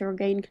struggle to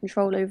regain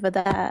control over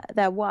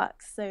their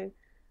works. So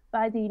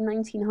by the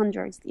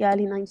 1900s, the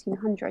early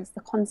 1900s, the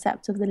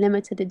concept of the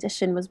limited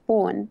edition was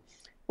born,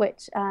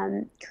 which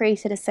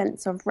created a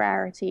sense of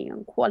rarity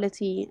and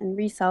quality and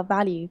resale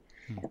value,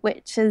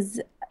 which has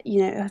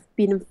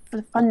been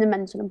of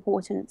fundamental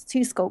importance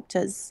to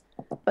sculptors.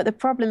 But the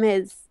problem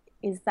is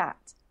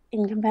that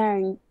in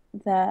comparing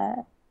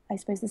the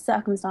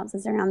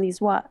circumstances around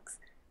these works,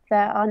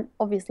 there are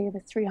obviously over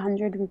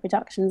 300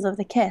 reproductions of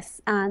the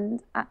Kiss,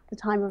 and at the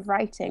time of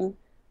writing,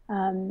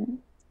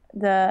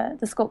 the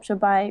sculpture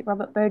by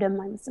Robert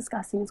Bodum I was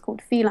discussing is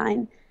called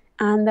Feline,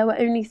 and there were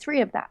only 3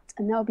 of that,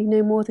 and there will be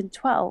no more than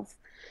 12.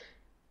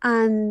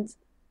 And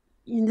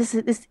this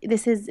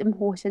is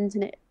important,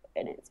 and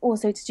it's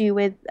also to do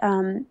with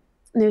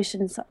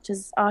notions such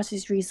as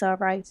artist resale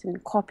right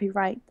and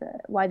copyright,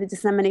 why the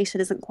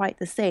dissemination isn't quite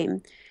the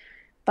same.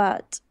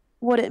 But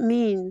what it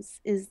means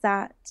is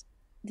that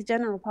the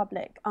general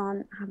public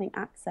aren't having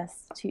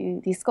access to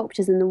these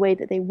sculptures in the way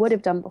that they would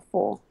have done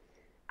before.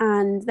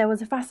 And there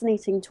was a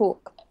fascinating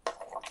talk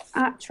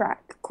at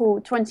TRAC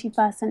called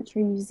 21st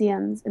Century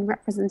Museums in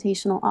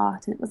Representational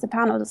Art, and it was a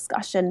panel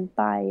discussion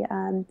by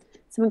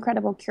some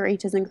incredible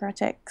curators and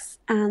critics.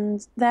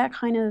 And they're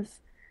kind of,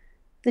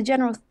 the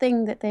general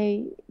thing that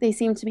they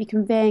seem to be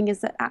conveying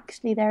is that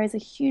actually there is a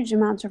huge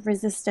amount of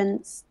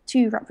resistance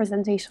to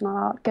representational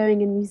art going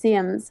in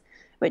museums,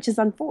 which is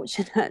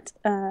unfortunate,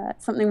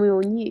 something we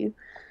all knew.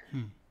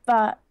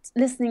 But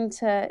listening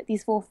to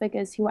these 4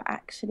 figures who were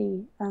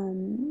actually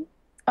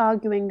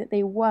arguing that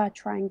they were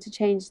trying to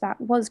change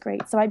that was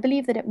great. So I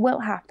believe that it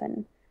will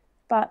happen.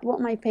 But what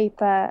my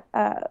paper,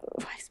 I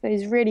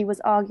suppose, really was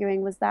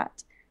arguing was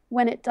that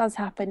when it does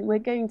happen, we're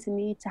going to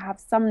need to have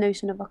some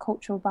notion of a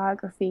cultural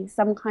biography,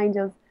 some kind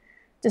of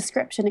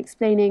description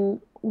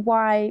explaining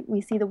why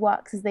we see the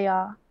works as they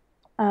are.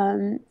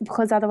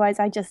 Because otherwise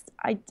I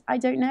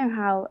don't know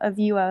how a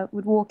viewer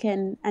would walk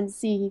in and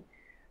see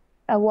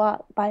a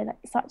work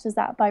such as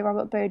that by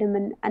Robert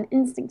Bodum and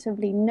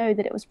instinctively know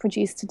that it was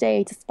produced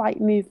today despite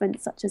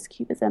movements such as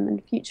Cubism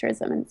and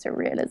Futurism and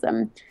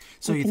Surrealism.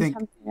 So you think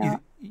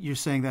you're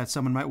saying that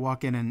someone might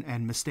walk in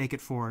and mistake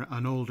it for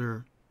an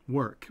older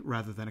work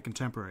rather than a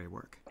contemporary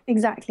work?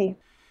 Exactly.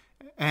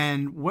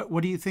 And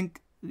what do you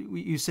think?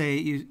 You say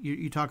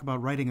you talk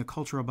about writing a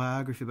cultural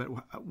biography, but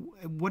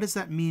what does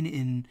that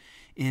mean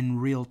in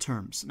real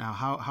terms? Now,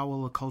 how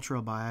will a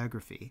cultural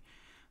biography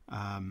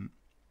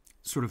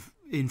sort of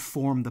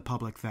inform the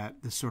public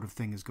that this sort of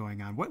thing is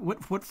going on?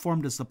 What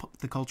form does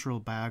the cultural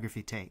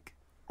biography take?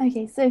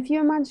 Okay, so if you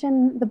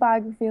imagine the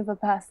biography of a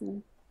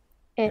person,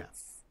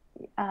 it's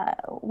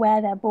where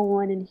they're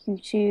born and who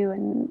to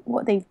and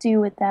what they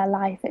do with their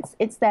life.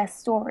 It's their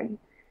story,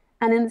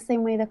 and in the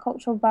same way, the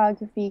cultural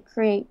biography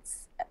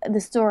creates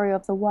the story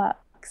of the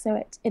work. So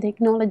it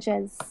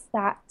acknowledges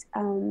that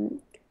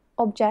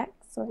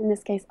objects, or in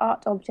this case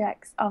art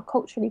objects, are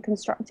culturally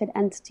constructed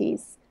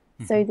entities.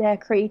 So they're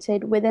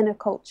created within a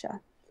culture.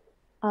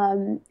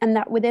 And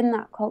that within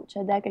that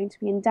culture, they're going to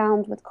be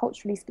endowed with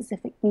culturally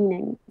specific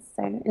meanings.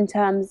 So in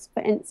terms,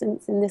 for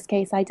instance, in this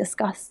case, I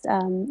discussed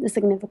the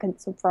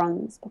significance of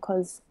bronze,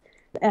 because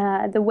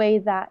the way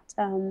that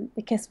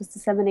the Kiss was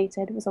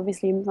disseminated was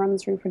obviously in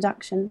bronze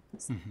reproductions,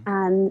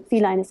 and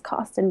Feline is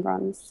cast in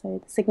bronze,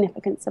 so the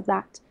significance of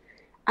that.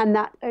 And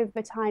that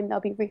over time,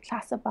 they'll be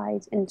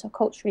reclassified into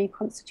culturally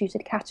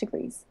constituted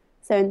categories.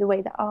 So in the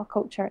way that our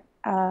culture,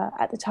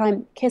 at the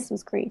time Kiss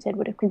was created,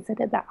 would have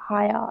considered that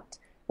high art,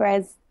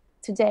 whereas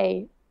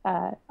today,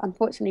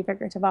 unfortunately,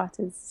 figurative art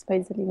is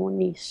supposedly more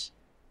niche.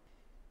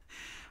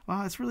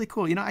 Wow, it's really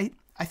cool.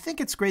 I think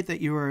it's great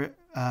that you were,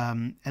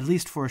 at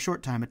least for a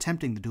short time,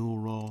 attempting the dual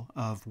role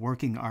of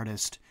working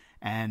artist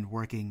and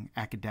working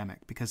academic,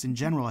 because in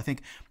general, I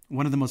think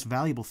one of the most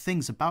valuable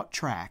things about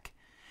TRAC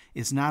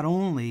is not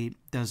only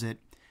does it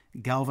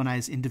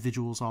galvanize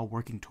individuals all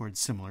working towards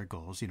similar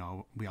goals.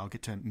 We all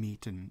get to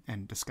meet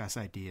and discuss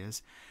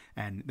ideas,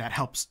 and that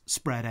helps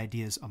spread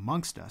ideas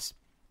amongst us.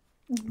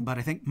 But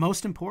I think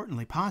most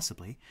importantly,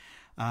 possibly,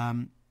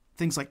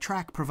 things like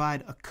TRAC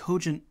provide a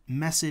cogent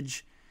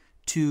message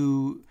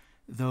to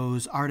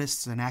those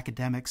artists and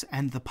academics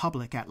and the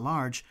public at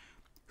large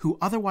who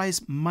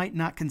otherwise might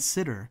not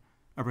consider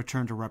a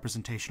return to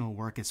representational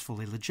work as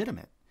fully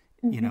legitimate,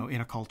 you know, in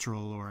a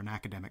cultural or an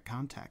academic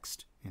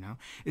context, you know?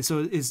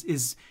 So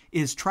is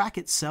TRAC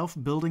itself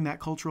building that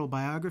cultural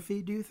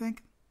biography, do you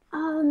think?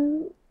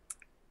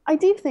 I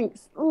do think,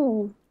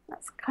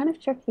 that's kind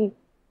of tricky.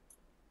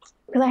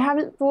 Because I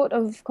haven't thought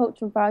of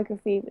cultural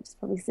biography, which is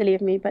probably silly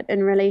of me, but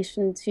in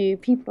relation to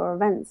people or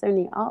events,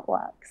 only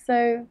artwork.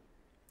 So,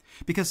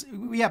 because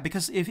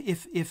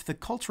if the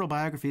cultural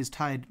biography is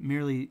tied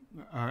merely,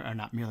 or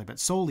not merely, but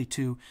solely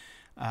to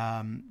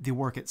the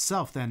work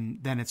itself, then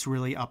it's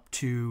really up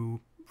to,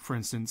 for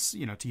instance,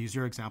 you know, to use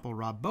your example,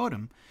 Rob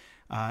Bodum,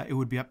 it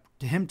would be up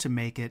to him to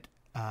make it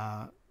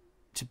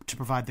to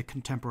provide the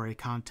contemporary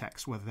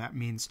context, whether that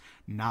means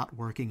not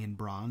working in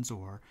bronze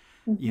or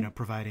you know,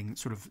 providing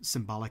sort of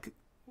symbolic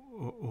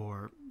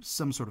or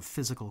some sort of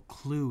physical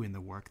clue in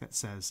the work that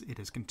says it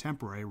is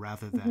contemporary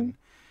rather than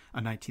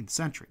a 19th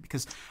century.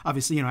 Because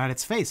obviously, you know, at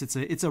its face,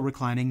 it's a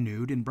reclining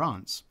nude in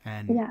bronze,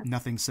 and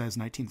nothing says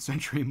 19th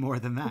century more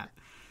than that.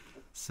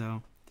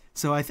 So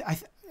I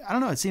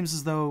don't know. It seems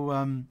as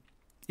though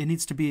it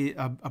needs to be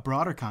a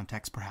broader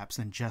context, perhaps,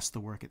 than just the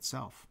work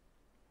itself.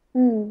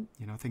 You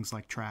know, things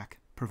like TRAC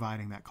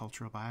providing that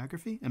cultural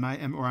biography. Am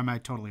I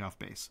totally off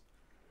base?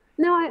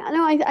 No,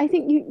 I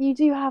think you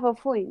do have a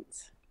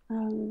point.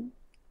 I'm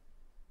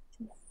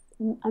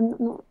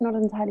not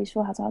entirely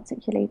sure how to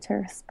articulate a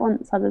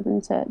response other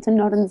than to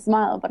nod and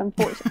smile, but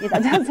unfortunately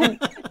that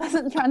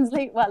doesn't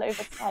translate well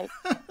over Skype.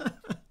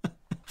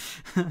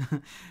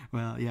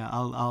 Well, yeah,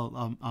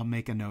 I'll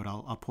make a note.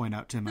 I'll point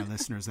out to my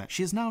listeners that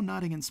she is now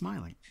nodding and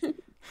smiling.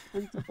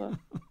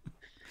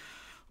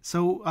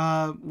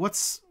 So,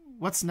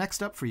 what's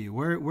next up for you?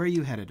 Where are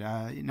you headed?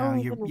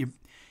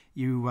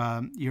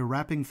 You're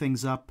wrapping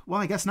things up. Well,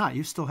 I guess not.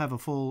 You still have a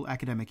full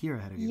academic year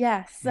ahead of you.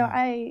 Yes. So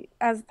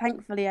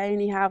thankfully, I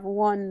only have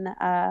one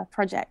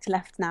project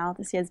left now.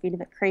 This year's been a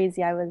bit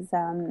crazy. I was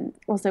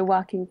also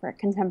working for a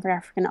contemporary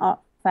African art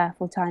fair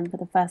full time for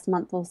the first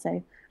month or so,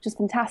 which is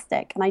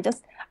fantastic. And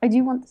I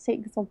do want to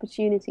take this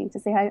opportunity to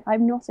say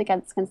I'm not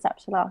against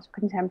conceptual art or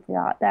contemporary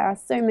art. There are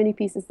so many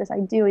pieces that I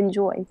do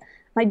enjoy.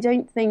 I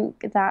don't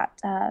think that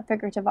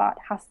figurative art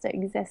has to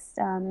exist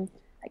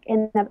like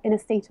in a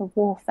state of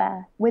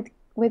warfare with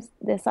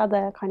this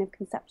other kind of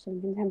conceptual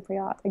and contemporary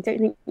art. I don't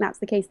think that's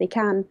the case. They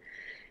can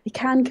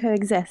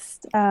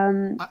coexist.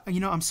 You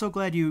know, I'm so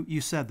glad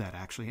you said that,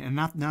 actually, and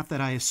not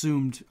that I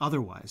assumed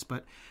otherwise,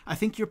 but I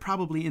think you're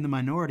probably in the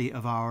minority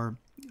of our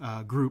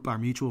group, our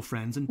mutual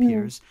friends and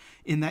peers,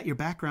 in that your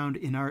background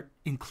in art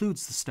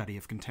includes the study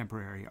of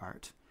contemporary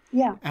art.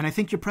 Yeah. And I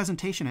think your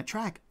presentation at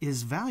TRAC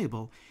is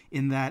valuable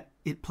in that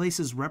it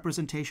places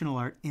representational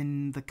art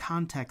in the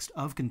context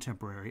of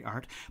contemporary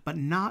art, but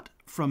not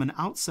from an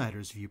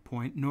outsider's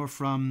viewpoint, nor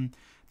from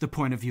the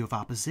point of view of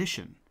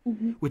opposition,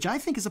 which I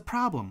think is a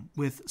problem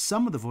with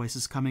some of the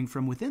voices coming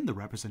from within the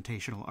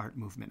representational art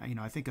movement. You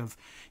know, I think of,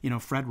 you know,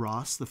 Fred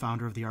Ross, the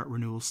founder of the Art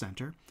Renewal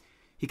Center.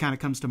 He kind of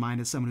comes to mind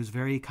as someone who's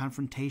very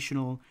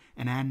confrontational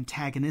and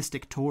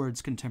antagonistic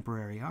towards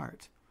contemporary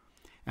art.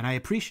 And I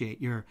appreciate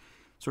your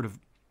sort of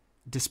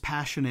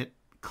dispassionate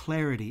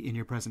clarity in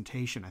your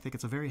presentation. I think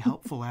it's a very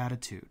helpful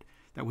attitude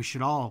that we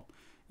should all,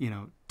 you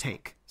know,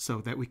 take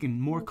so that we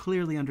can more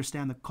clearly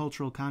understand the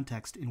cultural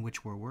context in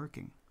which we're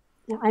working.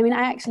 Yeah, I mean,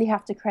 I actually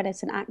have to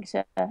credit an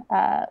actor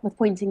with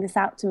pointing this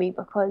out to me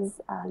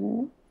because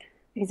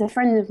he's a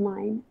friend of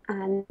mine,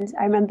 and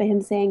I remember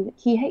him saying that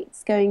he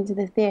hates going to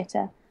the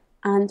theatre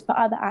and for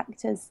other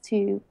actors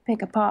to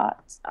pick apart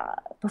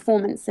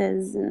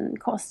performances and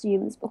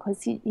costumes,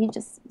 because he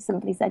just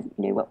simply said,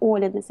 you know, we're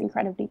all in this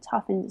incredibly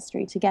tough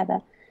industry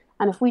together,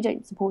 and if we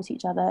don't support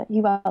each other,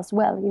 who else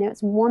will? You know,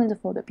 it's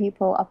wonderful that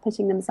people are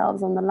putting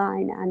themselves on the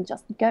line and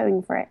just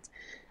going for it.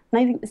 And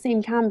I think the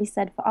same can be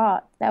said for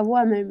art. There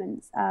were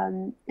moments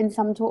in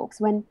some talks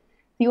when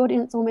the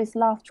audience almost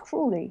laughed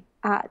cruelly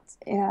at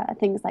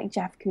things like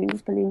Jeff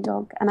Koons' Balloon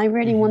Dog, and I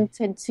really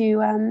wanted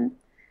to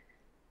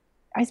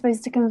I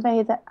suppose to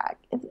convey that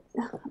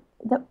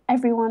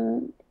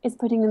everyone is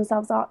putting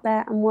themselves out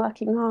there and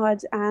working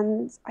hard,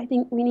 and I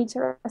think we need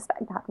to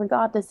respect that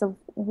regardless of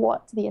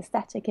what the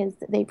aesthetic is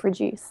that they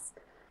produce.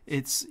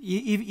 It's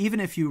even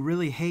if you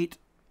really hate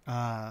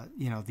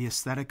you know, the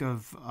aesthetic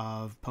of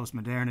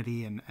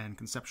postmodernity and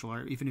conceptual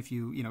art, even if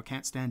you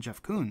can't stand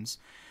Jeff Koons,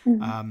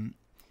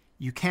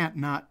 you can't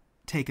not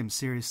take him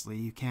seriously.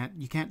 You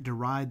can't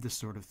deride this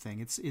sort of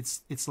thing.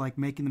 It's like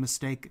making the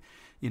mistake,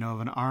 you know,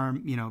 of an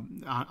arm, you know,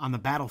 on the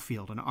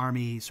battlefield, an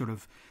army sort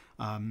of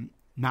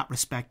not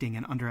respecting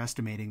and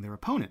underestimating their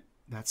opponent.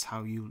 That's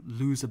how you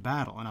lose a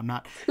battle. And I'm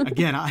not,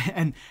 again,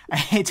 I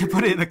hate to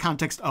put it in the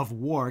context of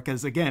war,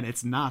 because again,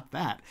 it's not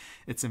that.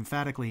 It's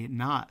emphatically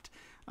not.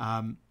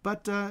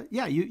 But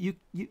yeah,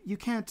 you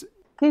can't.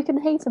 Who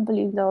can hate a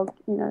balloon dog?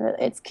 You know,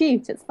 it's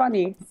cute, it's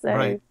funny.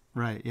 So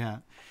right, yeah.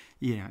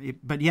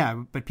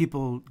 But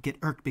people get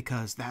irked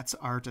because that's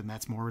art and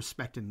that's more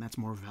respected and that's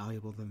more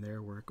valuable than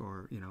their work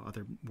or,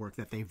 other work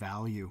that they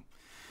value.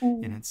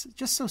 And it's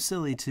just so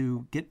silly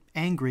to get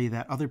angry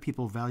that other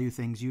people value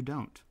things you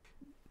don't.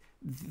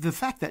 The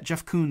fact that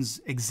Jeff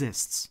Koons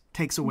exists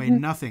takes away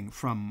nothing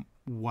from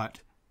what,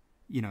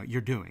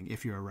 you're doing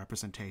if you're a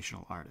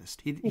representational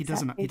artist. He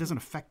doesn't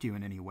affect you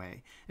in any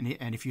way.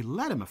 And if you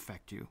let him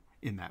affect you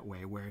in that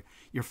way where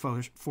you're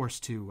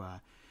forced to,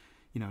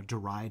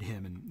 deride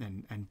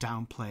him and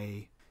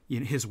downplay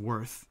his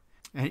worth,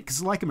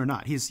 because like him or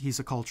not, he's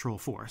a cultural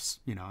force,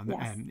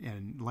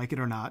 and like it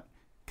or not,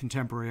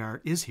 contemporary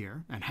art is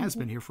here and has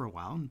been here for a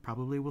while and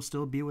probably will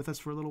still be with us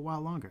for a little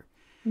while longer.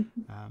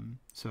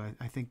 So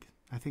I think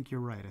you're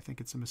right. I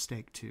think it's a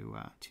mistake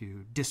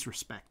to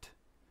disrespect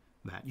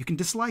that. You can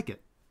dislike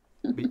it,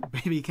 but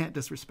maybe you can't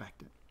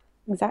disrespect it.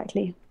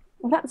 Exactly.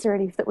 Well, that's a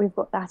relief that we've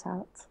got that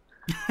out.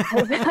 I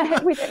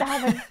hope we don't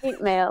have any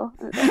hate mail.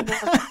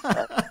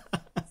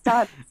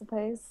 Sad, I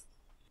suppose.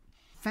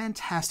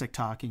 Fantastic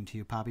talking to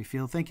you, Poppy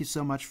Field. Thank you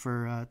so much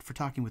for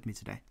talking with me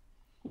today.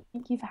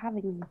 Thank you for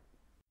having me.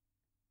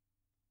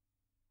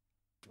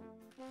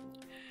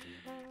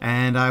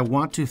 And I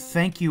want to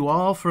thank you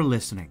all for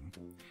listening.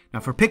 Now,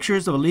 for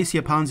pictures of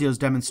Alicia Ponzio's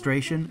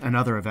demonstration and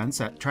other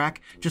events at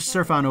TRAC, just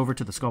surf on over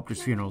to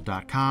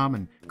thesculptorsfuneral.com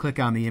and click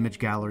on the image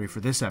gallery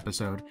for this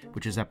episode,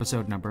 which is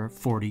episode number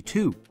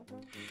 42.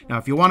 Now,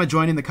 if you want to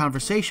join in the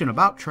conversation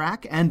about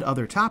TRAC and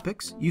other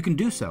topics, you can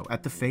do so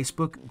at the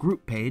Facebook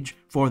group page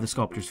for The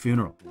Sculptor's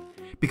Funeral.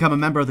 Become a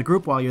member of the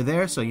group while you're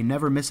there so you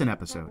never miss an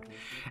episode.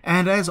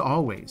 And as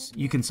always,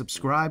 you can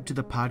subscribe to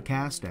the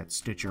podcast at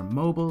Stitcher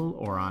Mobile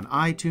or on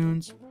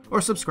iTunes, or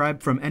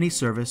subscribe from any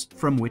service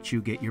from which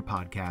you get your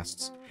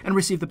podcasts, and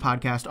receive the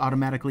podcast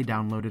automatically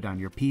downloaded on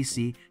your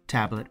PC,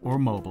 tablet, or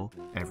mobile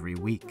every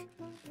week.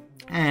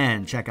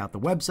 And check out the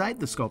website,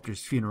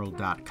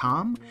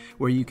 thesculptorsfuneral.com,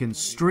 where you can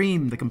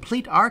stream the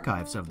complete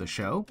archives of the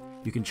show.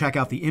 You can check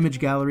out the image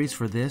galleries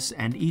for this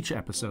and each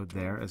episode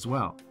there as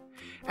well.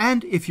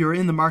 And if you're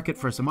in the market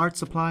for some art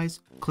supplies,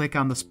 click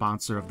on the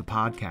sponsor of the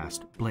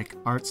podcast, Blick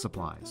Art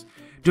Supplies.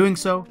 Doing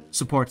so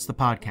supports the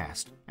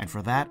podcast, and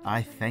for that,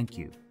 I thank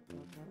you.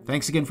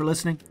 Thanks again for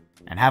listening,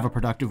 and have a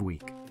productive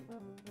week.